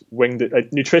it. We just winged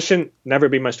it. Nutrition never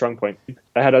been my strong point.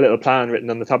 I had a little plan written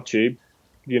on the top tube,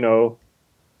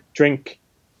 drink,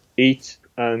 eat,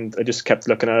 and I just kept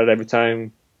looking at it every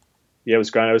time. Yeah, it was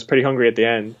grand. I was pretty hungry at the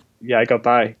end. Yeah, I got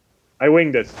by. I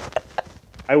winged it.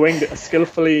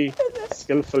 Skillfully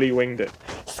winged it.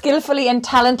 Skillfully and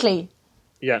talently.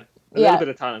 Yeah, a little bit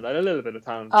of talent. I had a little bit of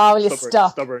talent. Oh, will you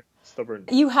stop? Stubborn.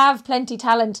 You have plenty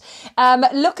talent.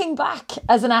 Looking back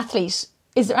as an athlete,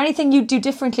 is there anything you'd do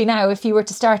differently now if you were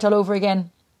to start all over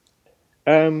again?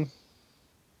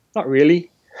 Not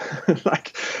really.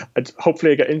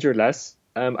 Hopefully I get injured less.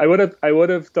 I would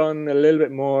have done a little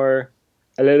bit more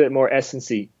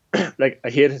S&C. Like, I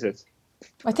hated it.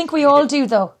 I think we all do,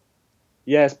 though.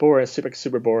 Yeah, it's boring. It's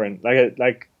super boring.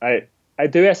 I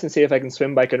do S&C if I can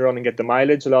swim, bike, and run and get the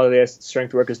mileage. A lot of the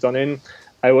strength work is done in.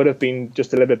 I would have been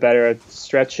just a little bit better at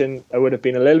stretching. I would have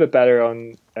been a little bit better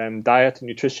on diet and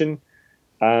nutrition.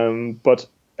 But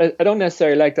I don't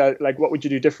necessarily like that. Like, what would you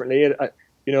do differently? You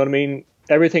know what I mean?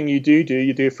 Everything you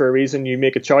do for a reason. You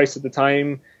make a choice at the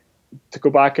time. To go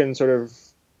back and sort of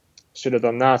should have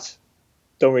done that.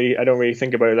 I don't really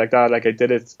think about it like that. Like, I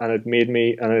did it and it made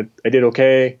me, and I did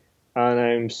okay, and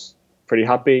I'm pretty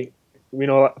happy.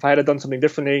 If I had done something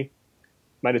differently,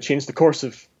 might have changed the course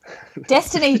of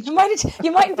destiny. You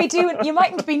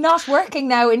mightn't be not working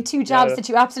now in two jobs that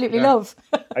you absolutely love.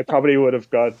 I probably would have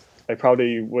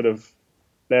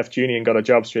left uni and got a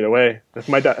job straight away. If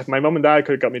my mum and dad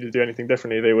could have got me to do anything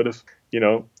differently, they would have,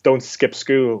 don't skip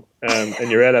school in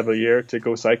your A-level year to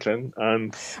go cycling.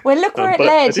 And well, look where it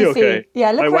led. You see,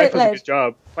 yeah, look where it led. My wife has a good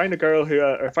job. Find a girl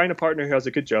or find a partner who has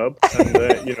a good job,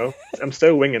 and I'm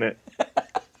still winging it.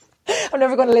 I'm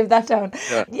never going to live that down.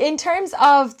 Yeah. In terms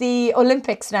of the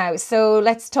Olympics now, so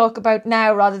let's talk about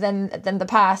now rather than the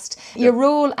past. Your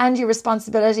role and your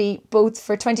responsibility both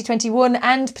for 2021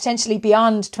 and potentially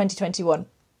beyond 2021.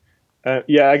 I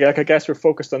guess we're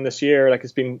focused on this year. Like,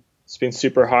 it's been It's been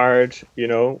super hard,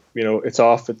 it's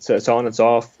off, it's on, it's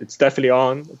off. It's definitely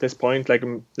on at this point. Like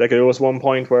there was one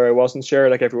point where I wasn't sure,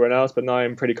 like everyone else, but now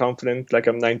I'm pretty confident. Like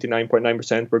I'm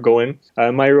 99.9% we're going.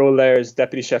 My role there is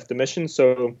deputy chef de mission.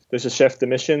 So there's a chef de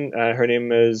mission. Her name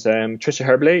is Trisha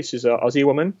Herblay. She's an Aussie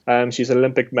woman. She's an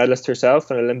Olympic medalist herself,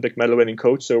 an Olympic medal winning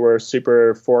coach. So we're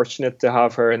super fortunate to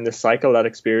have her in this cycle, that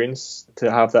experience,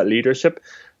 to have that leadership.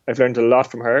 I've learned a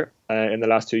lot from her in the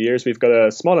last 2 years. We've got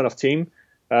a small enough team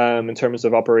in terms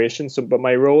of operations. So, but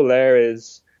my role there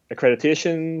is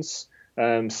accreditations,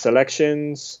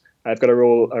 selections. I've got a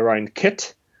role around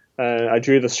kit. I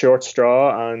drew the short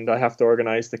straw and I have to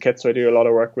organise the kit. So I do a lot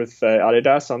of work with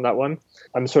Adidas on that one.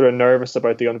 I'm sort of nervous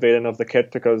about the unveiling of the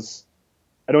kit because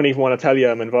I don't even want to tell you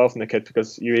I'm involved in the kit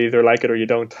because you either like it or you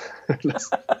don't.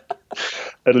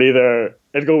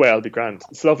 It'll go well, it'll be grand.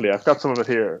 It's lovely. I've got some of it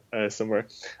here somewhere.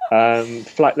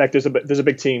 There's a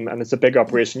big team and it's a big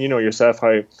operation. You know yourself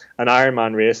how an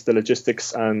Ironman race, the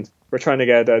logistics, and we're trying to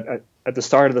get at the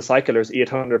start of the cycle, there's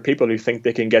 800 people who think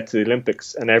they can get to the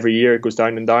Olympics, and every year it goes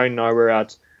down and down. Now we're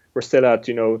still at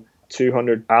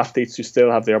 200 athletes who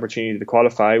still have the opportunity to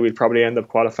qualify. We'll probably end up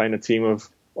qualifying a team of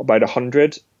about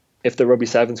 100. If the rugby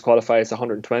sevens qualify, it's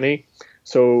 120.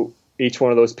 So each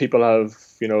one of those people have,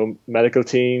 medical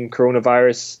team.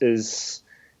 Coronavirus is,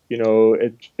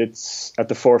 it's at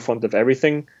the forefront of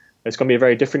everything. It's going to be a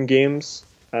very different games.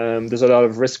 There's a lot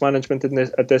of risk management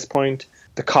at this point.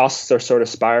 The costs are sort of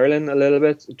spiraling a little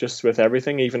bit, just with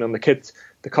everything, even on the kit.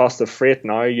 The cost of freight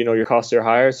now, your costs are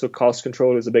higher, so cost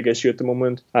control is a big issue at the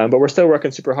moment. But we're still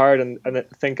working super hard, and I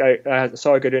think I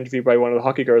saw a good interview by one of the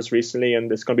hockey girls recently,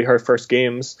 and it's going to be her first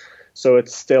games, so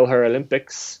it's still her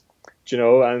Olympics,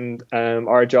 and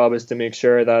our job is to make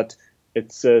sure that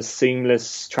it's a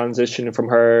seamless transition from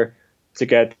her to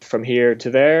get from here to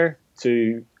there,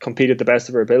 to compete at the best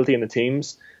of her ability in the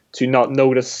teams, to not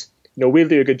notice. We'll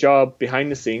do a good job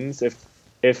behind the scenes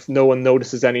if no one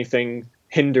notices anything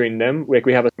hindering them.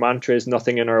 We have a mantra is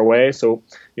nothing in our way. So,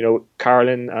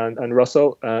 Carolyn and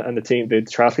Russell and the team, the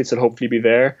triathletes will hopefully be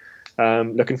there.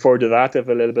 Looking forward to that. I have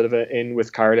a little bit of an in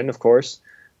with Carolyn, of course.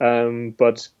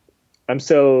 But I'm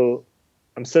still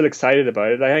excited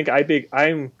about it. I think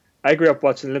I grew up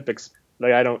watching Olympics.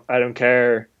 Like I don't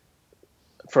care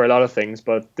for a lot of things,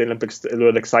 but the Olympics, it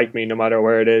will excite me no matter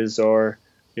where it is or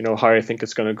how I think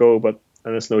it's going to go.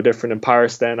 And it's no different in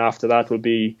Paris. Then after that will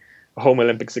be a home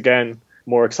Olympics again,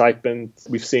 more excitement.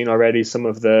 We've seen already some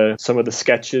of the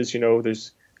sketches.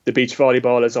 There's the beach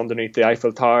volleyball is underneath the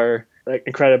Eiffel Tower, like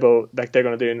incredible. Like they're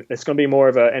going to do. It's going to be more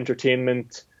of an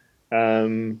entertainment, a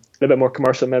little bit more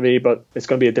commercial maybe, but it's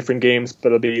going to be a different games. But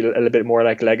it'll be a little bit more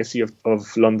like legacy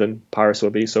of London. Paris will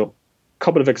be. So a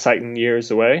couple of exciting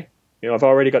years away. I've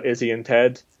already got Izzy and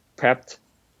Ted prepped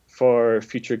for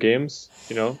future games.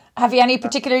 Have you any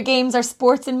particular games or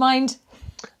sports in mind?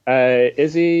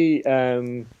 Izzy,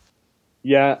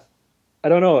 yeah, I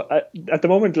don't know. At the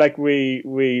moment, like we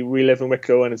live in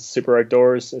Wicklow and it's super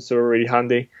outdoors, so we're really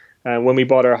handy. When we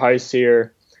bought our house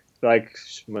here, like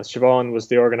Siobhan was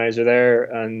the organizer there,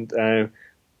 and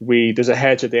there's a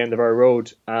hedge at the end of our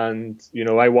road, and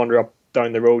I wander up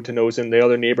down the road to nose in the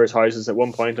other neighbours' houses at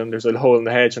one point, and there's a hole in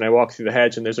the hedge, and I walk through the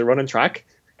hedge, and there's a running track.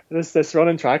 There's this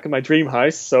running track in my dream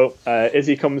house. So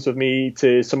Izzy comes with me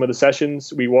to some of the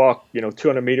sessions. We walk,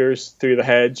 200 meters through the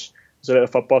hedge. There's a little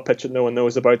football pitch that no one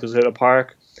knows about. There's a little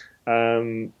park,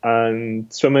 and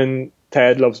swimming.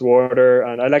 Ted loves water,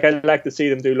 and I like to see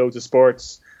them do loads of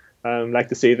sports. Like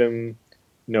to see them,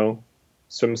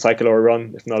 swim, cycle, or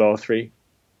run, if not all three.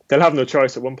 They'll have no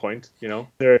choice at one point.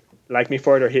 They're like me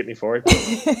for it or hate me for it.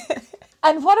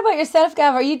 And what about yourself,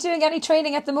 Gav? Are you doing any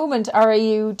training at the moment, or are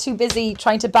you too busy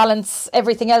trying to balance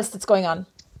everything else that's going on?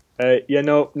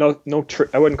 No.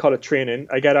 I wouldn't call it training.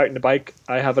 I get out on the bike.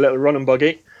 I have a little running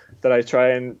buggy that I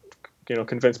try and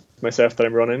convince myself that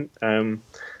I'm running.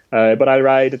 But I'll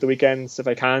ride at the weekends if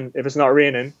I can. If it's not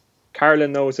raining,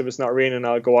 Carolyn knows if it's not raining,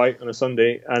 I'll go out on a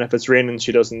Sunday, and if it's raining,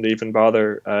 she doesn't even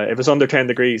bother. If it's under 10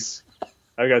 degrees.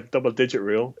 I got double-digit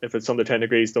rule. If it's under 10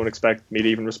 degrees, don't expect me to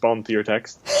even respond to your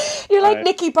text. You're like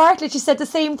Nikki Bartlett. She said the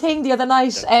same thing the other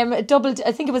night. Yeah.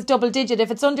 I think it was double-digit. If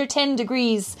it's under 10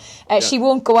 degrees, she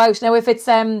won't go out. Now, if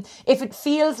it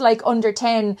feels like under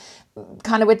 10,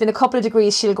 kind of within a couple of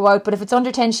degrees, she'll go out. But if it's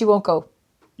under 10, she won't go.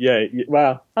 Yeah.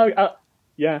 Well,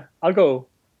 I'll go.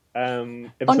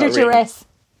 If it's under duress.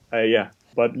 Yeah,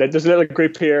 but there's a little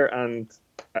group here, and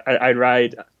I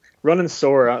ride. Running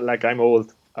sore. Like I'm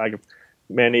old.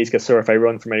 My knees get sore if I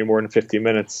run for any more than 15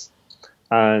 minutes,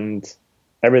 and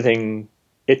everything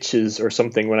itches or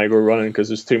something when I go running because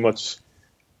there's too much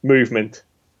movement.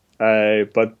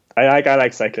 But I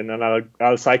like cycling, and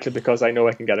I'll cycle because I know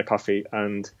I can get a coffee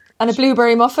and a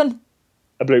blueberry muffin.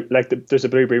 There's a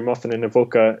blueberry muffin in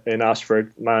Avoca in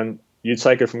Ashford. Man, you'd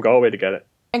cycle from Galway to get it.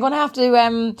 I'm going to have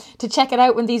to check it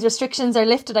out when these restrictions are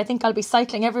lifted. I think I'll be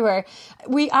cycling everywhere.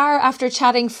 We are, after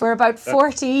chatting for about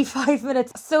 45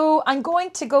 minutes. So I'm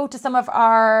going to go to some of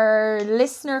our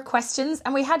listener questions.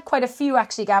 And we had quite a few,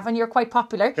 actually, Gavin. You're quite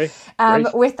popular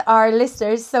with our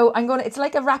listeners. So it's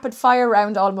like a rapid fire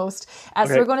round almost. So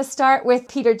we're going to start with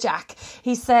Peter Jack.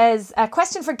 He says, a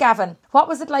question for Gavin. What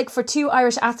was it like for two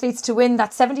Irish athletes to win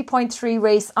that 70.3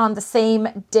 race on the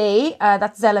same day?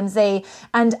 That's Zell Mzee.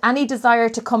 And any desire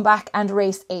to come back and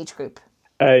race age group?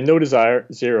 No desire,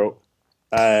 zero.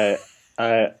 I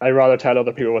rather tell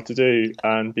other people what to do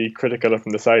and be critical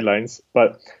from the sidelines.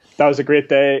 But that was a great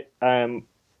day.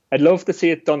 I'd love to see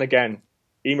it done again.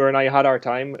 Emer and I had our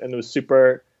time, and it was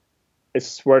super.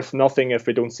 It's worth nothing if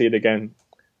we don't see it again.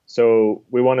 So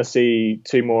we want to see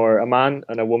two more, a man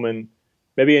and a woman.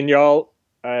 Maybe in Youghal,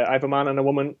 I have a man and a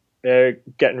woman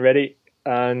getting ready,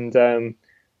 and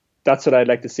that's what I'd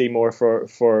like to see more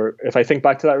for. If I think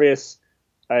back to that race,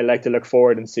 I like to look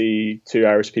forward and see two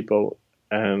Irish people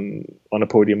on a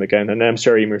podium again, and I'm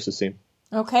sure Emer's the same.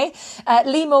 Okay.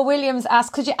 Limo Williams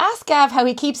asks, could you ask Gav how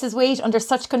he keeps his weight under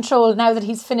such control now that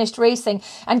he's finished racing?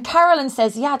 And Carolyn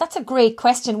says, yeah, that's a great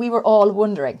question. We were all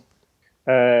wondering.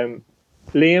 Liam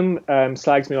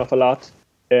slags me off a lot.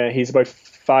 He's about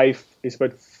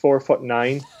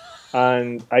 4'9",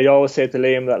 and I always say to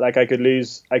Liam that I could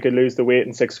lose the weight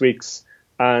in 6 weeks,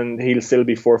 and he'll still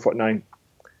be 4'9".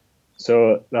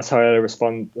 So that's how I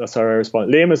respond.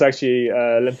 Liam is actually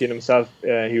Olympian himself.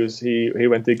 He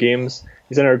went to games.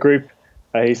 He's in our group.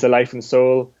 He's the life and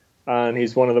soul, and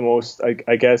he's one of the most.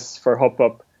 I guess for Hop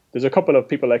Up, there's a couple of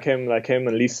people like him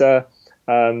and Lisa.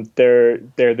 They're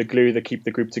the glue that keep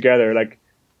the group together.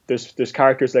 There's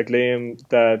characters like Liam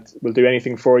that will do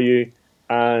anything for you,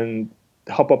 and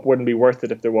Hop Up wouldn't be worth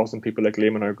it if there wasn't people like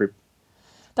Liam in our group.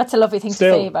 That's a lovely thing to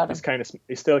say about him.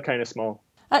 He's still kind of small.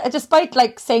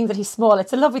 Despite saying that he's small,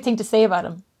 it's a lovely thing to say about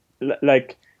him.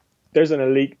 There's an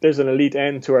elite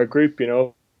end to our group,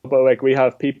 but we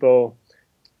have people,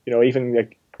 even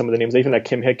some of the names, even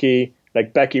Kim Hickey,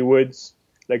 Becky Woods,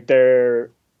 they're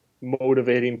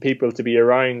motivating people to be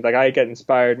around. I get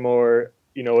inspired more,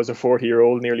 as a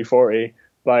 40-year-old, nearly 40,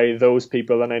 by those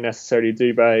people than I necessarily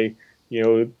do by,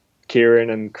 Kieran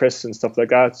and Chris and stuff like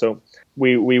that. So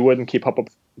we wouldn't keep Hop Up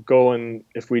going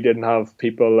if we didn't have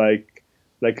people like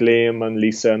Liam and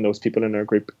Lisa and those people in our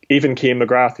group. Even Cian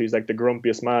McGrath, who's the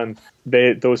grumpiest man,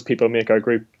 those people make our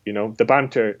group, the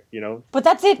banter, But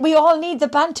that's it. We all need the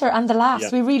banter and the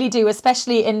laughs. Yeah. We really do,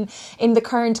 especially in the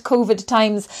current COVID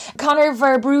times. Conor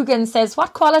Verbruggen says,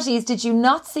 what qualities did you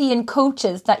not see in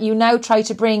coaches that you now try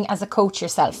to bring as a coach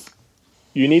yourself?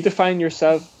 You need to find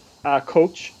yourself a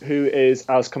coach who is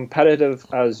as competitive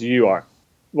as you are.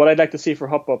 What I'd like to see for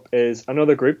Hop Up is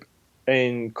another group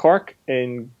in Cork,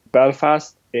 in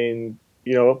Belfast,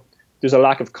 there's a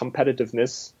lack of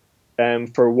competitiveness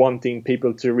for wanting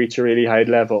people to reach a really high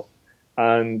level,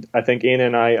 and I think Ian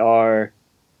and I are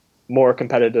more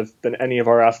competitive than any of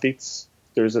our athletes.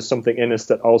 There's something in us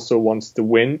that also wants to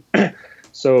win,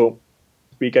 so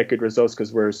we get good results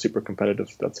because we're super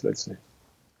competitive. That's what I'd say.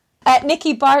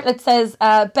 Nikki Bartlett says,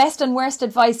 best and worst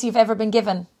advice you've ever been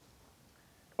given?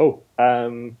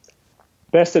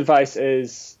 Best advice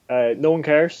is no one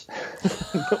cares. No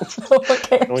one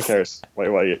cares. No one cares.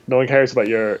 No one cares about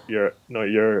your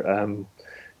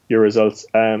results.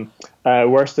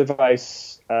 Worst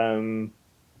advice. I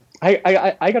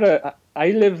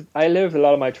live a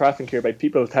lot of my triathlon career by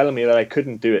people telling me that I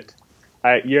couldn't do it.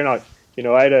 I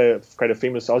had a quite a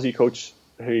famous Aussie coach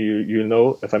who you'll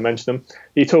know if I mention him.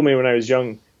 He told me when I was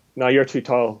young, "No, you're too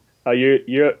tall.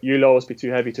 You'll always be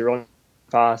too heavy to run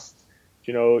fast.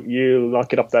 You'll not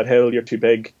get up that hill, you're too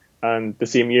big." And the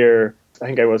same year, I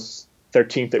think I was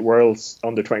 13th at Worlds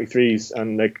under 23s,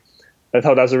 and I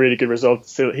thought that was a really good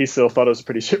result. He still thought it was a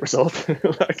pretty shit result.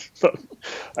 But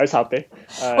I was happy.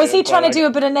 Was he trying to do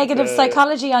a bit of negative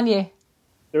psychology on you?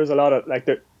 There was a lot of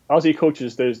the Aussie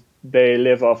coaches. They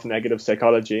live off negative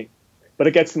psychology, but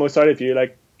it gets the most out of you.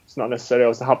 It's not necessarily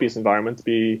always the happiest environment to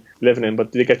be living in,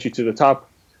 but they get you to the top.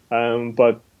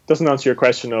 But doesn't answer your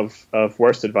question of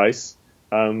worst advice.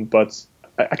 But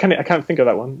I can't think of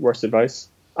that one. Worst advice.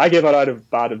 I gave out of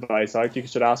bad advice. You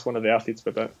should ask one of the athletes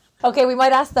about that. Okay, we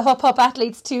might ask the Hop Up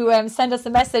athletes to send us a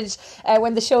message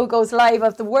when the show goes live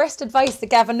of the worst advice that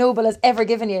Gavin Noble has ever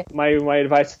given you. My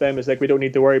advice to them is we don't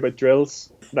need to worry about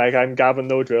drills. I'm Gavin,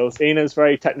 no drills. Ian is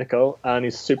very technical and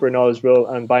he's super knowledgeable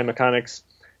and biomechanics.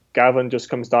 Gavin just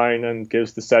comes down and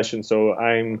gives the session. So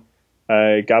I'm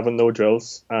Gavin no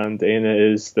drills, and Aina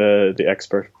is the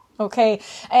expert. Okay.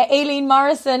 Aileen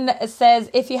Morrison says,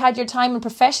 if you had your time in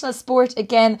professional sport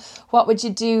again, what would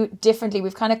you do differently?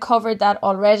 We've kind of covered that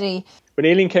already. When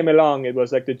Aileen came along, it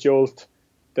was like the jolt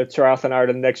that Triathlon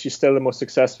Ireland, like, she's still the most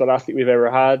successful athlete we've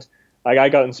ever had. Like, I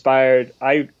got inspired.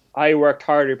 I worked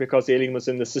harder because Aileen was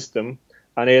in the system,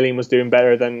 and Aileen was doing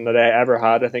better than that I ever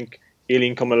had. I think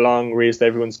Aileen come along, raised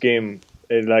everyone's game.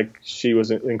 She was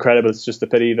incredible. It's just a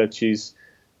pity that she's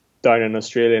down in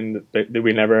Australia and that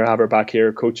we never have her back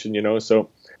here coaching, you know. So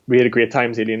we had a great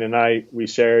time, Aileen and I. We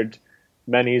shared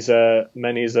many's a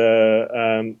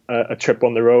trip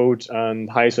on the road and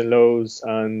highs and lows,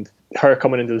 and her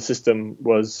coming into the system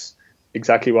was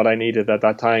exactly what I needed at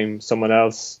that time. Someone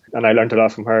else, and I learned a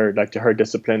lot from her, like her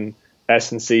discipline,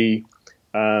 S&C.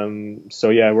 So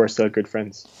yeah, we're still good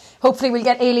friends. Hopefully we'll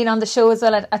get Aileen on the show as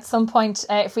well at some point,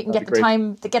 if we can get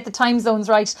the time zones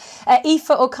right.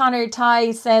 Aoife O'Connor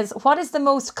Ty says, what is the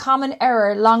most common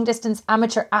error long distance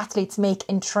amateur athletes make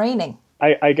in training?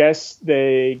 I guess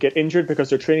they get injured because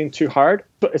they're training too hard,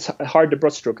 but it's hard to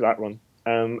brushstroke that one,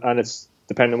 and it's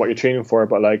depending on what you're training for.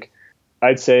 But like,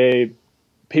 I'd say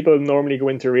people normally go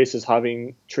into races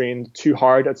having trained too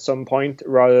hard at some point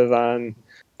rather than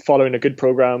following a good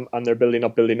program, and they're building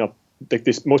up. Like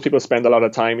this, most people spend a lot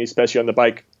of time, especially on the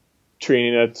bike,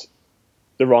 training at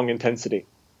the wrong intensity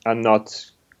and not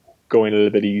going a little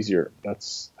bit easier.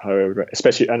 That's how I would,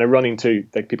 especially, and running too.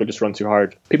 Like, people just run too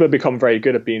hard. People become very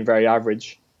good at being very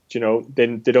average. You know,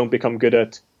 then they don't become good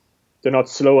at. They're not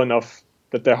slow enough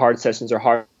that their hard sessions are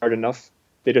hard enough.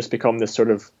 They just become this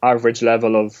sort of average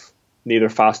level of neither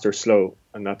fast or slow,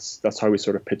 and that's how we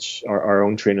sort of pitch our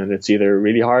own training. It's either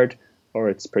really hard or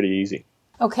it's pretty easy.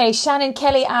 Okay, Shannon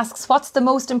Kelly asks, what's the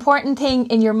most important thing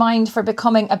in your mind for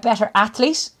becoming a better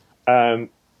athlete?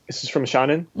 This is from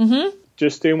Shannon. Mm-hmm.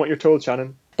 Just doing what you're told,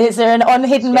 Shannon. Is there an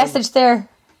unhidden message there?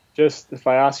 Just, if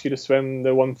I ask you to swim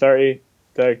the 130,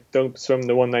 don't swim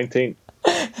the 119.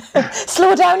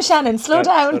 Slow down, Shannon. Slow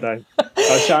down.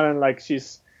 Shannon, like,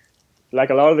 she's like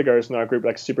a lot of the girls in our group,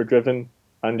 like, super driven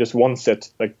and just wants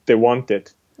it. Like, they want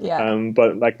it. Yeah.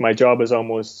 But like, my job is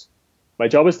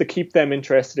to keep them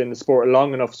interested in the sport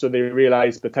long enough so they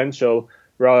realize potential,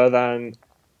 rather than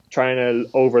trying to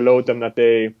overload them that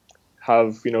they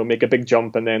have, make a big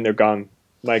jump and then they're gone.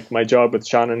 Like, my job with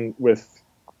Shannon, with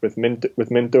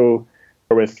Minto,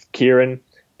 or with Kieran,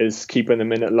 is keeping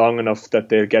them in it long enough that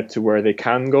they'll get to where they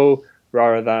can go,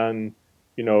 rather than,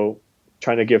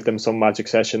 trying to give them some magic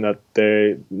session that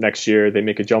next year they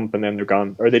make a jump and then they're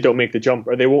gone, or they don't make the jump,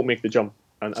 or they won't make the jump.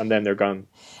 And then they're gone.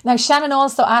 Now, Shannon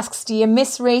also asks, do you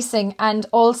miss racing? And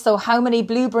also, how many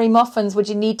blueberry muffins would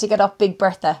you need to get up Big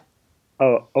Bertha?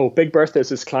 Oh, Big Bertha is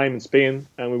this climb in Spain,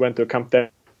 and we went to a camp there.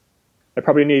 I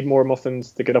probably need more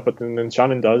muffins to get up it than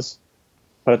Shannon does.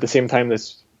 But at the same time,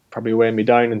 that's probably weighing me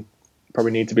down, and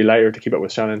probably need to be lighter to keep up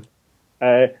with Shannon.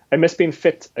 I miss being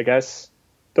fit, I guess.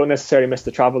 Don't necessarily miss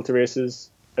the travel to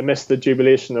races. I miss the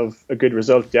jubilation of a good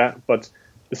result, yeah. But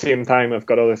at the same time, I've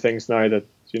got other things now that,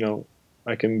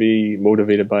 I can be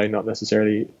motivated by, not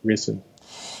necessarily racing.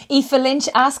 Aoife Lynch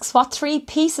asks, what 3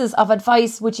 pieces of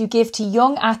advice would you give to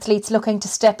young athletes looking to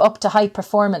step up to high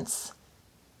performance?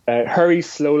 Hurry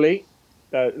slowly.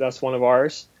 That's one of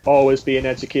ours. Always be in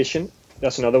education.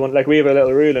 That's another one. Like, we have a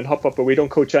little rule in Hop Up, but we don't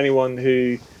coach anyone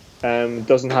who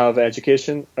doesn't have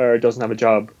education or doesn't have a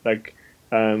job. Like,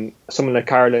 someone like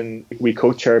Carolyn, we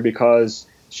coach her because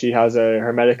she has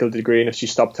her medical degree, and if she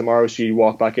stopped tomorrow, she'd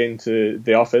walk back into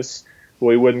the office.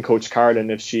 We wouldn't coach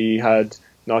Carolyn if she had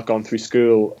not gone through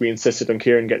school. We insisted on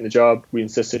Kieran getting a job. We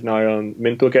insisted now on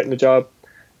Minto getting a job.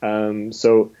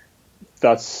 So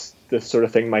that's the sort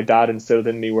of thing my dad instilled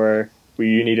in me, where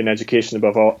you need an education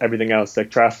above everything else. Like,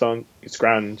 triathlon, it's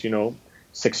grand,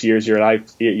 6 years of your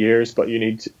life, 8 years, but you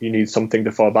need something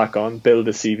to fall back on, build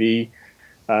a CV.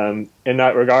 In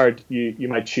that regard, you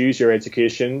might choose your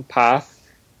education path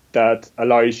that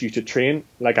allows you to train,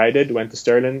 like I did, went to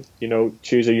Stirling,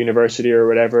 choose a university or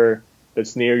whatever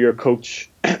that's near your coach,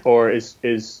 or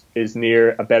is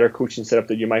near a better coaching setup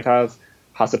that you might have,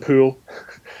 has a pool.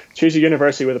 Choose a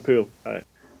university with a pool.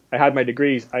 I had my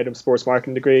degrees. I had a sports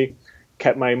marketing degree,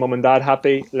 kept my mum and dad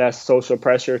happy, less social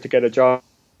pressure to get a job,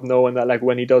 knowing that, like,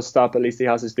 when he does stop, at least he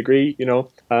has his degree,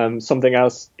 something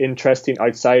else interesting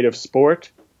outside of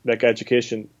sport, like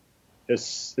education.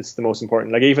 It's the most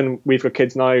important. Like, even we've got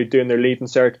kids now doing their Leaving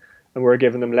Cert, and we're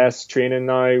giving them less training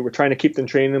now. We're trying to keep them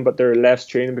training, but they're less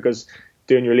training because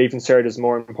doing your Leaving Cert is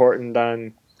more important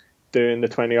than doing the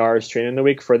 20 hours training a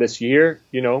week for this year.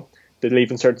 The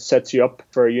Leaving Cert sets you up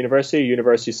for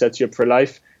university sets you up for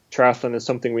life. triathlon is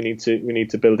something we need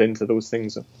to build into those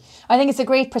things. I think it's a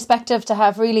great perspective to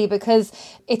have, really, because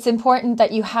it's important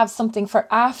that you have something for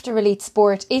after elite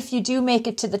sport. If you do make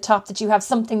it to the top, that you have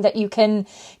something that you can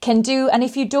do. And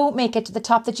if you don't make it to the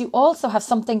top, that you also have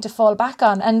something to fall back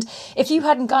on. And if you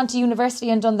hadn't gone to university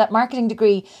and done that marketing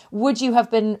degree, would you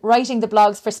have been writing the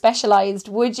blogs for Specialized?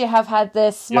 Would you have had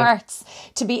the smarts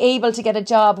to be able to get a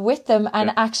job with them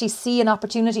and actually see an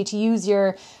opportunity to use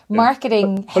your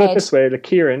marketing Put it this way, like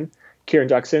Kieran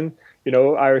Jackson,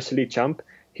 Irish elite champ,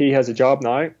 he has a job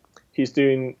now. He's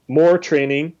doing more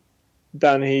training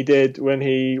than he did when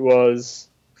he was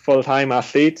full-time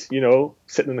athlete,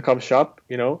 sitting in the coffee shop,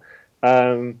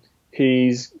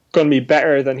 He's going to be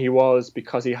better than he was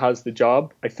because he has the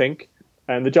job, I think.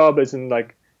 And the job isn't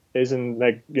like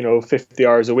 50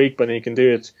 hours a week, but he can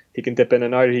do it. He can dip in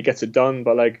and out. He gets it done.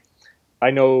 But like,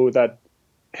 I know that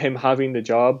him having the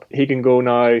job, he can go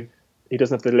now. He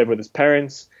doesn't have to live with his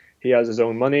parents. He has his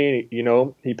own money,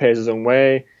 he pays his own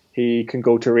way. He can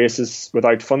go to races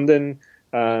without funding.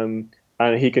 And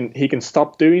he can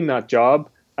stop doing that job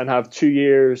and have 2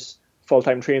 years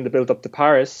full-time training to build up to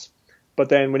Paris. But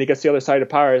then when he gets to the other side of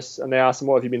Paris and they ask him,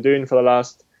 what have you been doing for the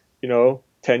last,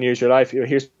 10 years of your life?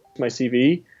 Here's my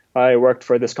CV. I worked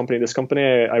for this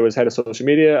company. I was head of social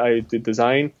media. I did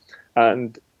design.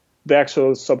 And the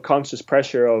actual subconscious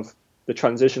pressure of the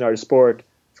transition out of sport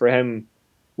for him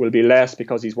will be less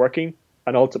because he's working,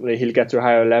 and ultimately he'll get to a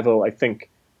higher level, I think,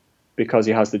 because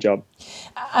he has the job.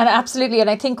 And absolutely, and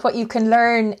I think what you can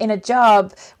learn in a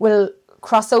job will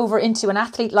cross over into an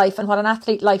athlete life, and what an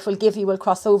athlete life will give you will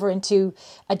cross over into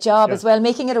a job as well,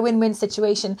 making it a win-win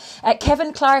situation.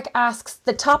 Kevin Clark asks,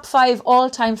 the top 5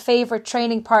 all-time favourite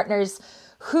training partners,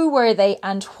 who were they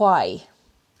and why?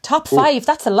 Top 5,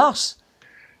 that's a lot.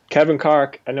 Kevin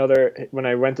Clark, when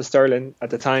I went to Stirling at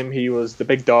the time, he was the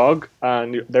big dog,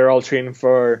 and they were all training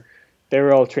for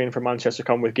Manchester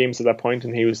Commonwealth Games at that point,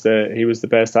 and he was the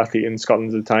best athlete in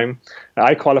Scotland at the time.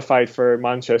 I qualified for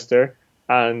Manchester,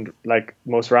 and like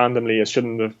most randomly, I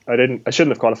shouldn't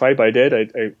have qualified, but I did.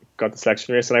 I got the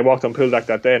selection race, and I walked on pool deck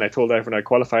that day, and I told everyone I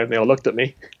qualified, and they all looked at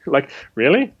me like,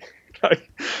 really?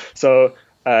 So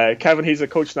Kevin, he's a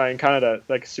coach now in Canada,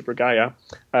 like a super guy.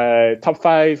 Top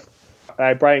 5.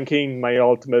 Brian Keane, my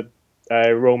ultimate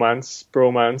bromance.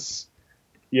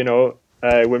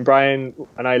 When Brian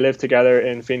and I lived together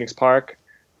in Phoenix Park,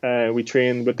 we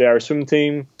trained with the Irish swim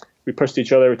team. We pushed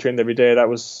each other. We trained every day. That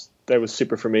was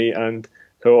super for me. And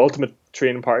so ultimate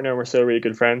training partner. We're still really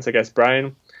good friends. I guess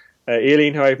Brian,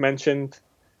 Aileen, who I've mentioned,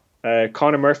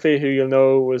 Conor Murphy, who you'll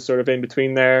know was sort of in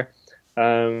between there.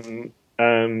 They're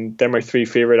my 3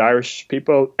 favorite Irish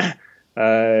people.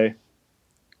 Tim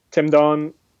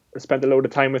Don. I spent a load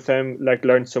of time with him,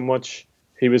 learned so much.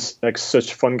 He was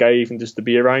such a fun guy even just to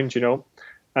be around,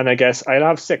 And I guess I'll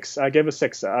have 6. I'll give a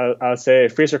 6. I'll say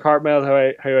Fraser Cartmel,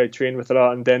 who I trained with a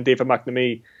lot, and then David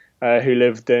McNamee, who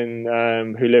lived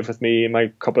with me in my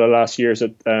couple of last years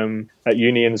at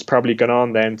uni, and has probably gone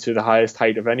on then to the highest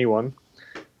height of anyone.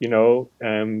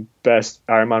 Best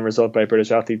Ironman result by a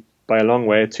British athlete by a long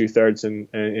way, 2/3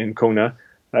 in Kona.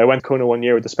 I went to Kona one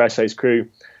year with the Specialized crew.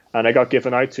 And I got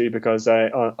given out to because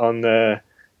on the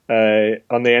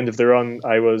end of the run,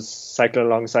 I was cycling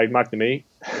alongside McNamee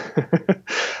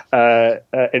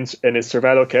in his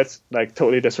Cervelo kit,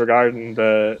 totally disregarding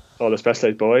all the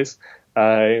Specialized boys.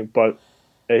 But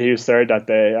he was third that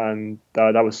day, and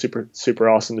that was super, super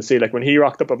awesome to see. When he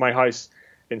rocked up at my house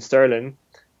in Stirling,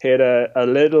 he had a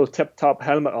little tip-top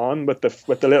helmet on with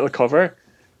the little cover,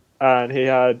 and he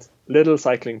had little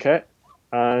cycling kit,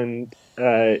 and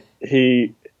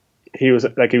he was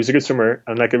a good swimmer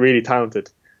and really talented,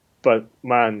 but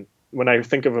man, when I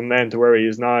think of him then to where he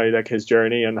is now, his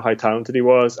journey and how talented he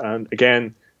was, and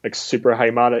again, super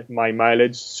high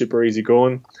mileage, super easy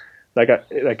going,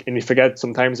 and you forget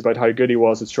sometimes about how good he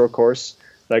was at short course,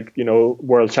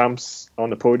 world champs on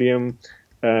the podium,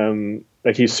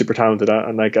 he's super talented at,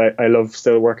 and I love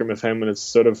still working with him, and it's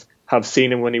sort of have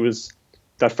seen him when he was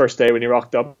that first day when he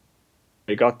rocked up,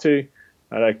 he got to.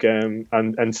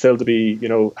 And still to be,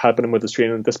 helping him with his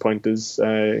training at this point is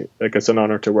it's an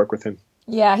honour to work with him.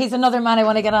 Yeah, he's another man I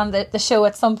want to get on the show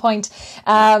at some point.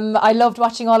 I loved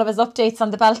watching all of his updates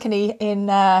on the balcony in.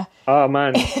 Oh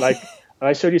man,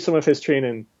 I showed you some of his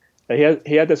training. He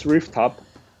had this rooftop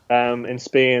in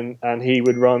Spain, and he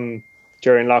would run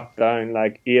during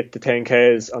lockdown 8 to 10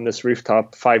 Ks on this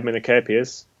rooftop, 5-minute K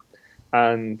pace,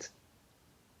 and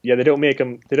yeah, they don't make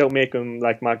him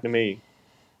like McNamee.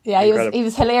 Yeah, he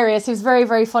was hilarious. He was very,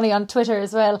 very funny on Twitter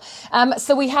as well.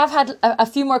 So we have had a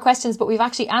few more questions, but we've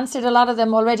actually answered a lot of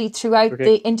them already throughout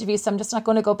the interview, so I'm just not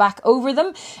going to go back over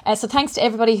them. So thanks to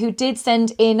everybody who did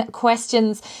send in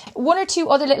questions. One or two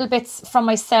other little bits from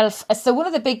myself. So one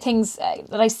of the big things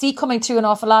that I see coming through an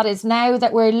awful lot is now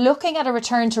that we're looking at a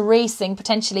return to racing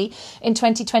potentially in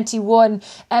 2021,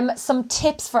 some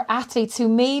tips for athletes who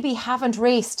maybe haven't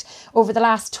raced over the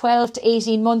last 12 to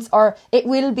 18 months, or it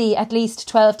will be at least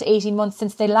 12 to 18 months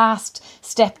since they last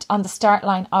stepped on the start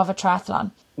line of a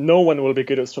triathlon. No one will be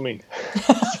good at swimming.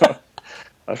 So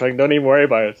I think don't even worry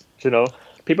about it. You know,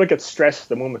 people get stressed at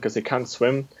the moment because they can't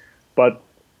swim, but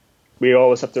we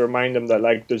always have to remind them that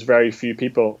like there's very few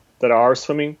people that are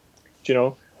swimming. You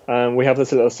know, we have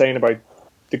this little saying about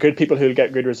the good people who'll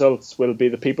get good results will be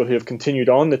the people who have continued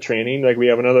on the training. Like we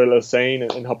have another little saying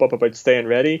in Hop Up about staying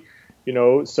ready. You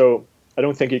know, so I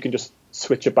don't think you can just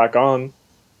switch it back on,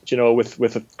 you know,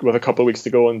 with a couple of weeks to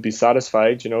go and be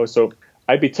satisfied, you know. So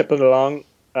I'd be tipping along.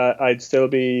 I'd still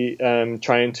be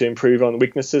trying to improve on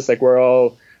weaknesses. Like we're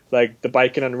all like the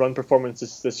biking and run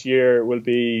performances this year will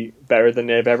be better than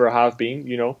they've ever have been,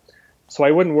 you know. So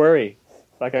I wouldn't worry.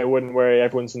 Like I wouldn't worry.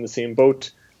 Everyone's in the same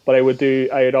boat. But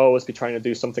I'd always be trying to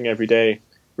do something every day,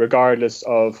 regardless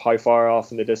of how far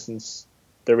off in the distance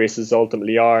the races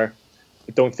ultimately are.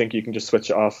 I don't think you can just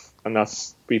switch it off, and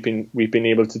that's we've been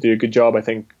able to do a good job, I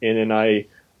think, Ian and I,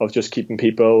 of just keeping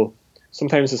people.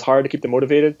 Sometimes it's hard to keep them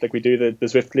motivated. Like we do the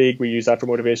Zwift League, we use that for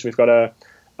motivation. We've got a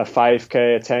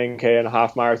 5k, a 10k, and a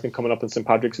half marathon coming up on St.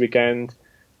 Patrick's weekend.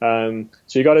 So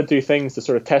you got to do things to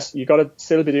sort of test. You got to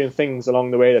still be doing things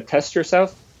along the way to test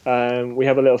yourself. We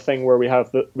have a little thing where we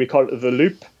call it the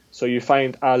loop. So you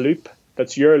find a loop.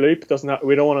 That's your loop.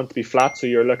 We don't want it to be flat, so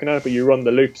you're looking at it, but you run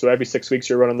the loop. So every 6 weeks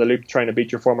you're running the loop, trying to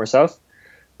beat your former self.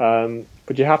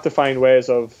 But you have to find ways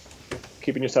of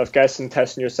keeping yourself guessing,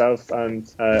 testing yourself,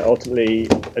 and ultimately,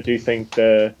 I do think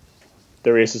the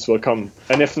races will come.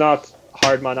 And if not,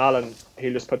 Hardman Alan,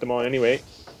 he'll just put them on anyway.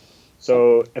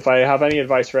 So if I have any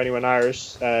advice for anyone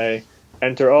Irish,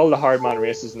 enter all the Hardman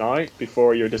races now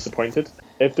before you're disappointed.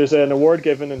 If there's an award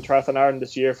given in Triathlon Ireland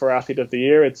this year for Athlete of the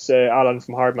Year, it's Alan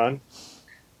from Hardman.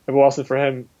 If it wasn't for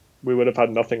him, we would have had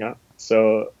nothing.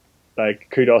 So, like,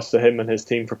 kudos to him and his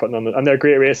team for putting on and they're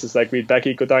great races. Like, we had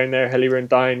Becky go down there, Hilly went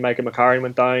down, Micah McCarran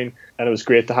went down, and it was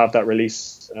great to have that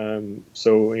release.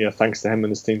 So, yeah, thanks to him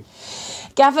and his team.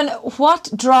 Gavin,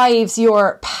 what drives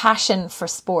your passion for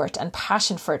sport and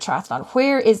passion for triathlon?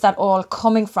 Where is that all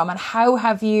coming from, and how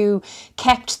have you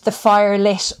kept the fire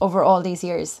lit over all these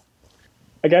years?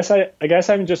 I guess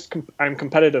I'm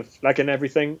competitive, like in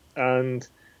everything, and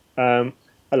I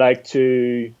like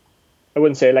to. I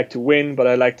wouldn't say I like to win, but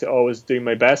I like to always do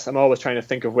my best. I'm always trying to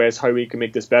think of ways how we can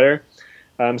make this better.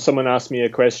 Someone asked me a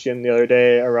question the other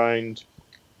day around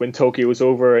when Tokyo was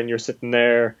over and you're sitting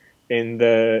there in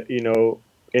the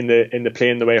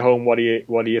plane the way home. What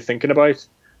are you thinking about?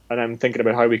 And I'm thinking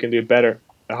about how we can do it better.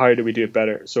 How do we do it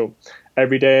better? So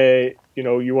every day,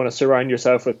 you want to surround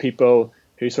yourself with people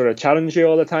who sort of challenge you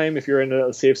all the time. If you're in a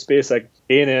little safe space, like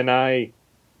Aina and I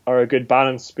are a good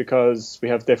balance because we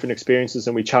have different experiences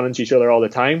and we challenge each other all the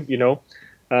time.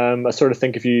 I sort of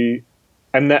think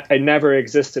I never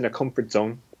exist in a comfort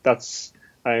zone.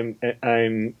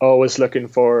 I'm always looking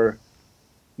for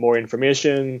more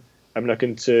information. I'm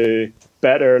looking to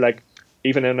better, like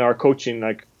even in our coaching,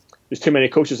 like there's too many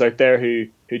coaches out there who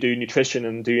do nutrition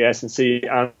and do S&C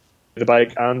and the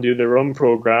bike and do the run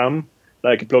program.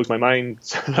 Like it blows my mind.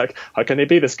 Like how can they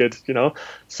be this good?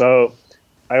 So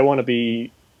I want to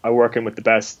be working with the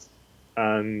best,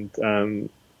 and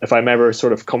if I'm ever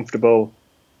sort of comfortable,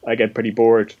 I get pretty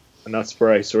bored, and that's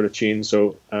where I sort of change.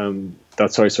 So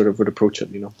that's how I sort of would approach it.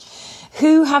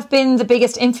 Who have been the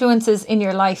biggest influences in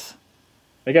your life?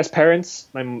 I guess parents,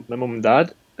 my mum and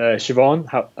dad.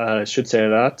 Siobhan, should say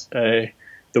that.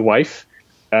 The wife.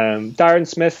 Darren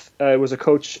Smith was a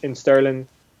coach in Stirling.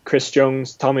 Chris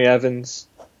Jones, Tommy Evans.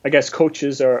 I guess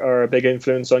coaches are a big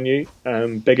influence on you.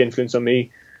 Big influence on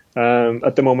me.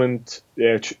 At the moment,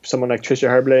 someone like Tricia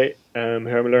Herblay,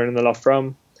 who I'm learning a lot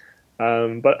from.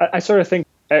 But I sort of think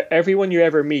everyone you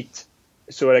ever meet,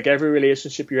 so like every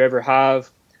relationship you ever have,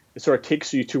 it sort of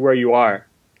takes you to where you are.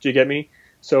 Do you get me?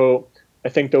 So I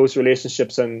think those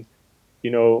relationships and,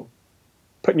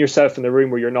 putting yourself in the room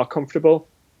where you're not comfortable.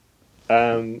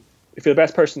 If you're the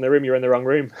best person in the room, you're in the wrong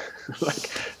room.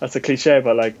 Like that's a cliche,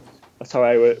 but like that's how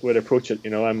I would approach it.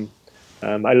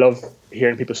 I love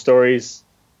hearing people's stories,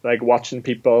 like watching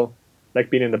people, like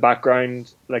being in the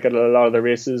background, like at a lot of the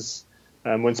races.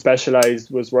 When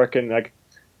Specialized was working, like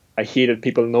I hated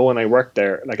people knowing I worked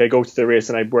there. Like I go to the race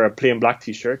and I wear a plain black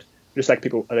t-shirt, just like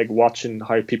people, I like watching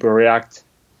how people react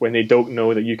when they don't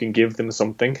know that you can give them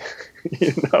something.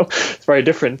 It's very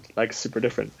different, like super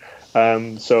different.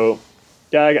 So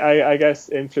yeah, I guess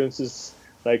influences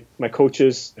like my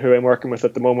coaches who I'm working with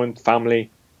at the moment, family,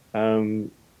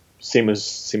 same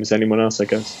as anyone else, I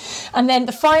guess. And then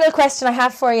the final question I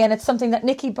have for you, and it's something that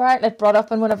Nikki Bartlett brought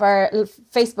up in one of our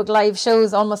Facebook live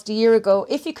shows almost a year ago.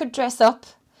 If you could dress up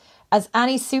as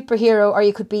any superhero, or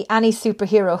you could be any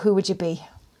superhero, who would you be?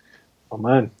 Oh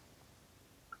man,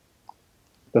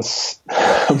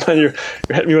 you're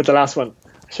hitting me with the last one.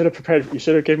 I should have prepared. You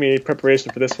should have given me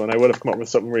preparation for this one. I would have come up with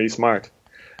something really smart.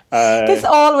 This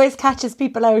always catches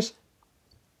people out.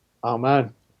 Oh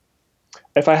man,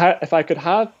 if I could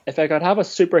have a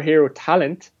superhero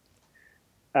talent,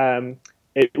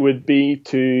 it would be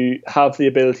to have the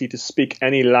ability to speak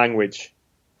any language.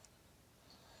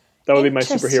 That would be my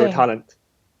superhero talent.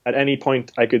 At any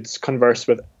point, I could converse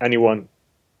with anyone.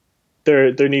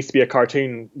 There needs to be a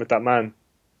cartoon with that man.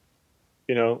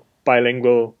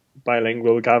 Bilingual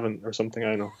Gavin or something.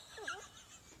 I don't know.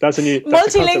 That's a new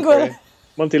multilingual.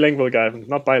 Multilingual Gavin,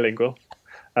 not bilingual.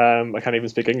 I can't even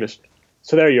speak English.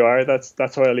 So there you are. That's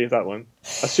how I leave that one.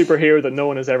 A superhero that no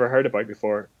one has ever heard about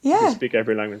before. Yeah. You speak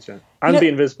every language, and be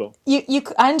invisible. You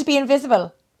and be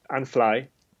invisible. And fly.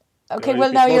 Okay,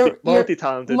 well now you're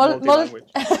multi-talented, multi-language.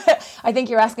 I think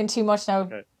you're asking too much now.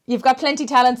 Okay. You've got plenty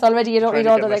talents already. You don't need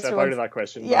all the extra ones. Out of that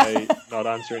question by not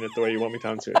answering it the way you want me to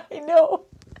answer it. I know.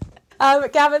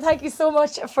 Gavin, thank you so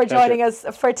much for joining us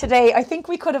for today. I think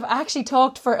we could have actually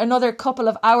talked for another couple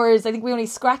of hours. I think we only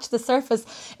scratched the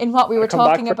surface in what we were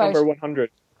talking about. Number 100.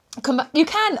 You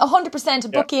can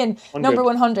 100% book in 100. Number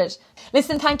 100.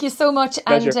 Listen, thank you so much.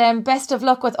 Pleasure. And best of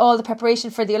luck with all the preparation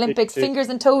for the Olympics. Fingers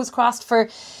and toes crossed for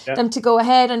them to go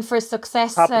ahead and for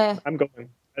success. I'm going.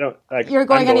 You're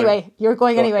going anyway. You're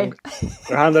going anyway.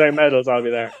 They're handing out medals. I'll be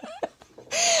there.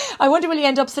 I wonder, will you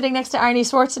end up sitting next to Arnie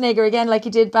Schwarzenegger again like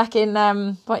you did back in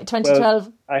 2012?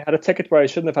 Well, I had a ticket where I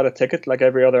shouldn't have had a ticket, like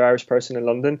every other Irish person in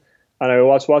London, and I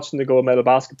was watching the gold medal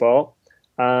basketball,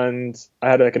 and I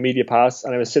had like a media pass,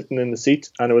 and I was sitting in the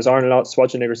seat, and it was Arnold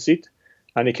Schwarzenegger's seat,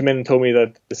 and he came in and told me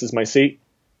that this is my seat,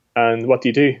 and what do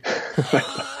you do?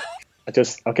 I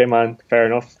just, okay man, fair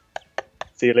enough,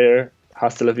 see you later,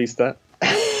 hasta la vista.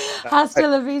 Hasta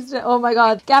la vista. Oh my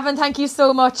God. Gavin, thank you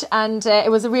so much, and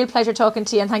it was a real pleasure talking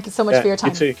to you, and thank you so much for your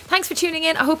time. You too. Thanks for tuning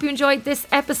in. I hope you enjoyed this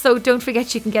episode. Don't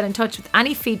forget you can get in touch with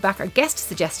any feedback or guest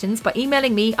suggestions by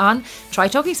emailing me on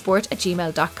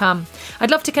trytalkingsport@gmail.com. I'd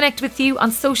love to connect with you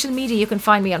on social media. You can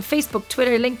find me on Facebook,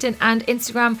 Twitter, LinkedIn and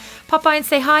Instagram. Pop by and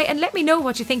say hi and let me know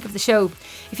what you think of the show.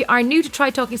 If you are new to Try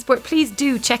Talking Sport, please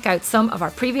do check out some of our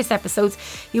previous episodes.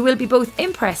 You will be both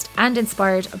impressed and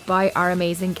inspired by our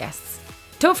amazing guests.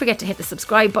 Don't forget to hit the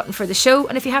subscribe button for the show,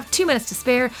 and if you have 2 minutes to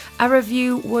spare, a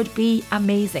review would be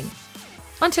amazing.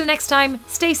 Until next time,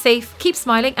 stay safe, keep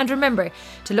smiling, and remember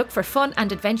to look for fun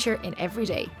and adventure in every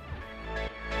day.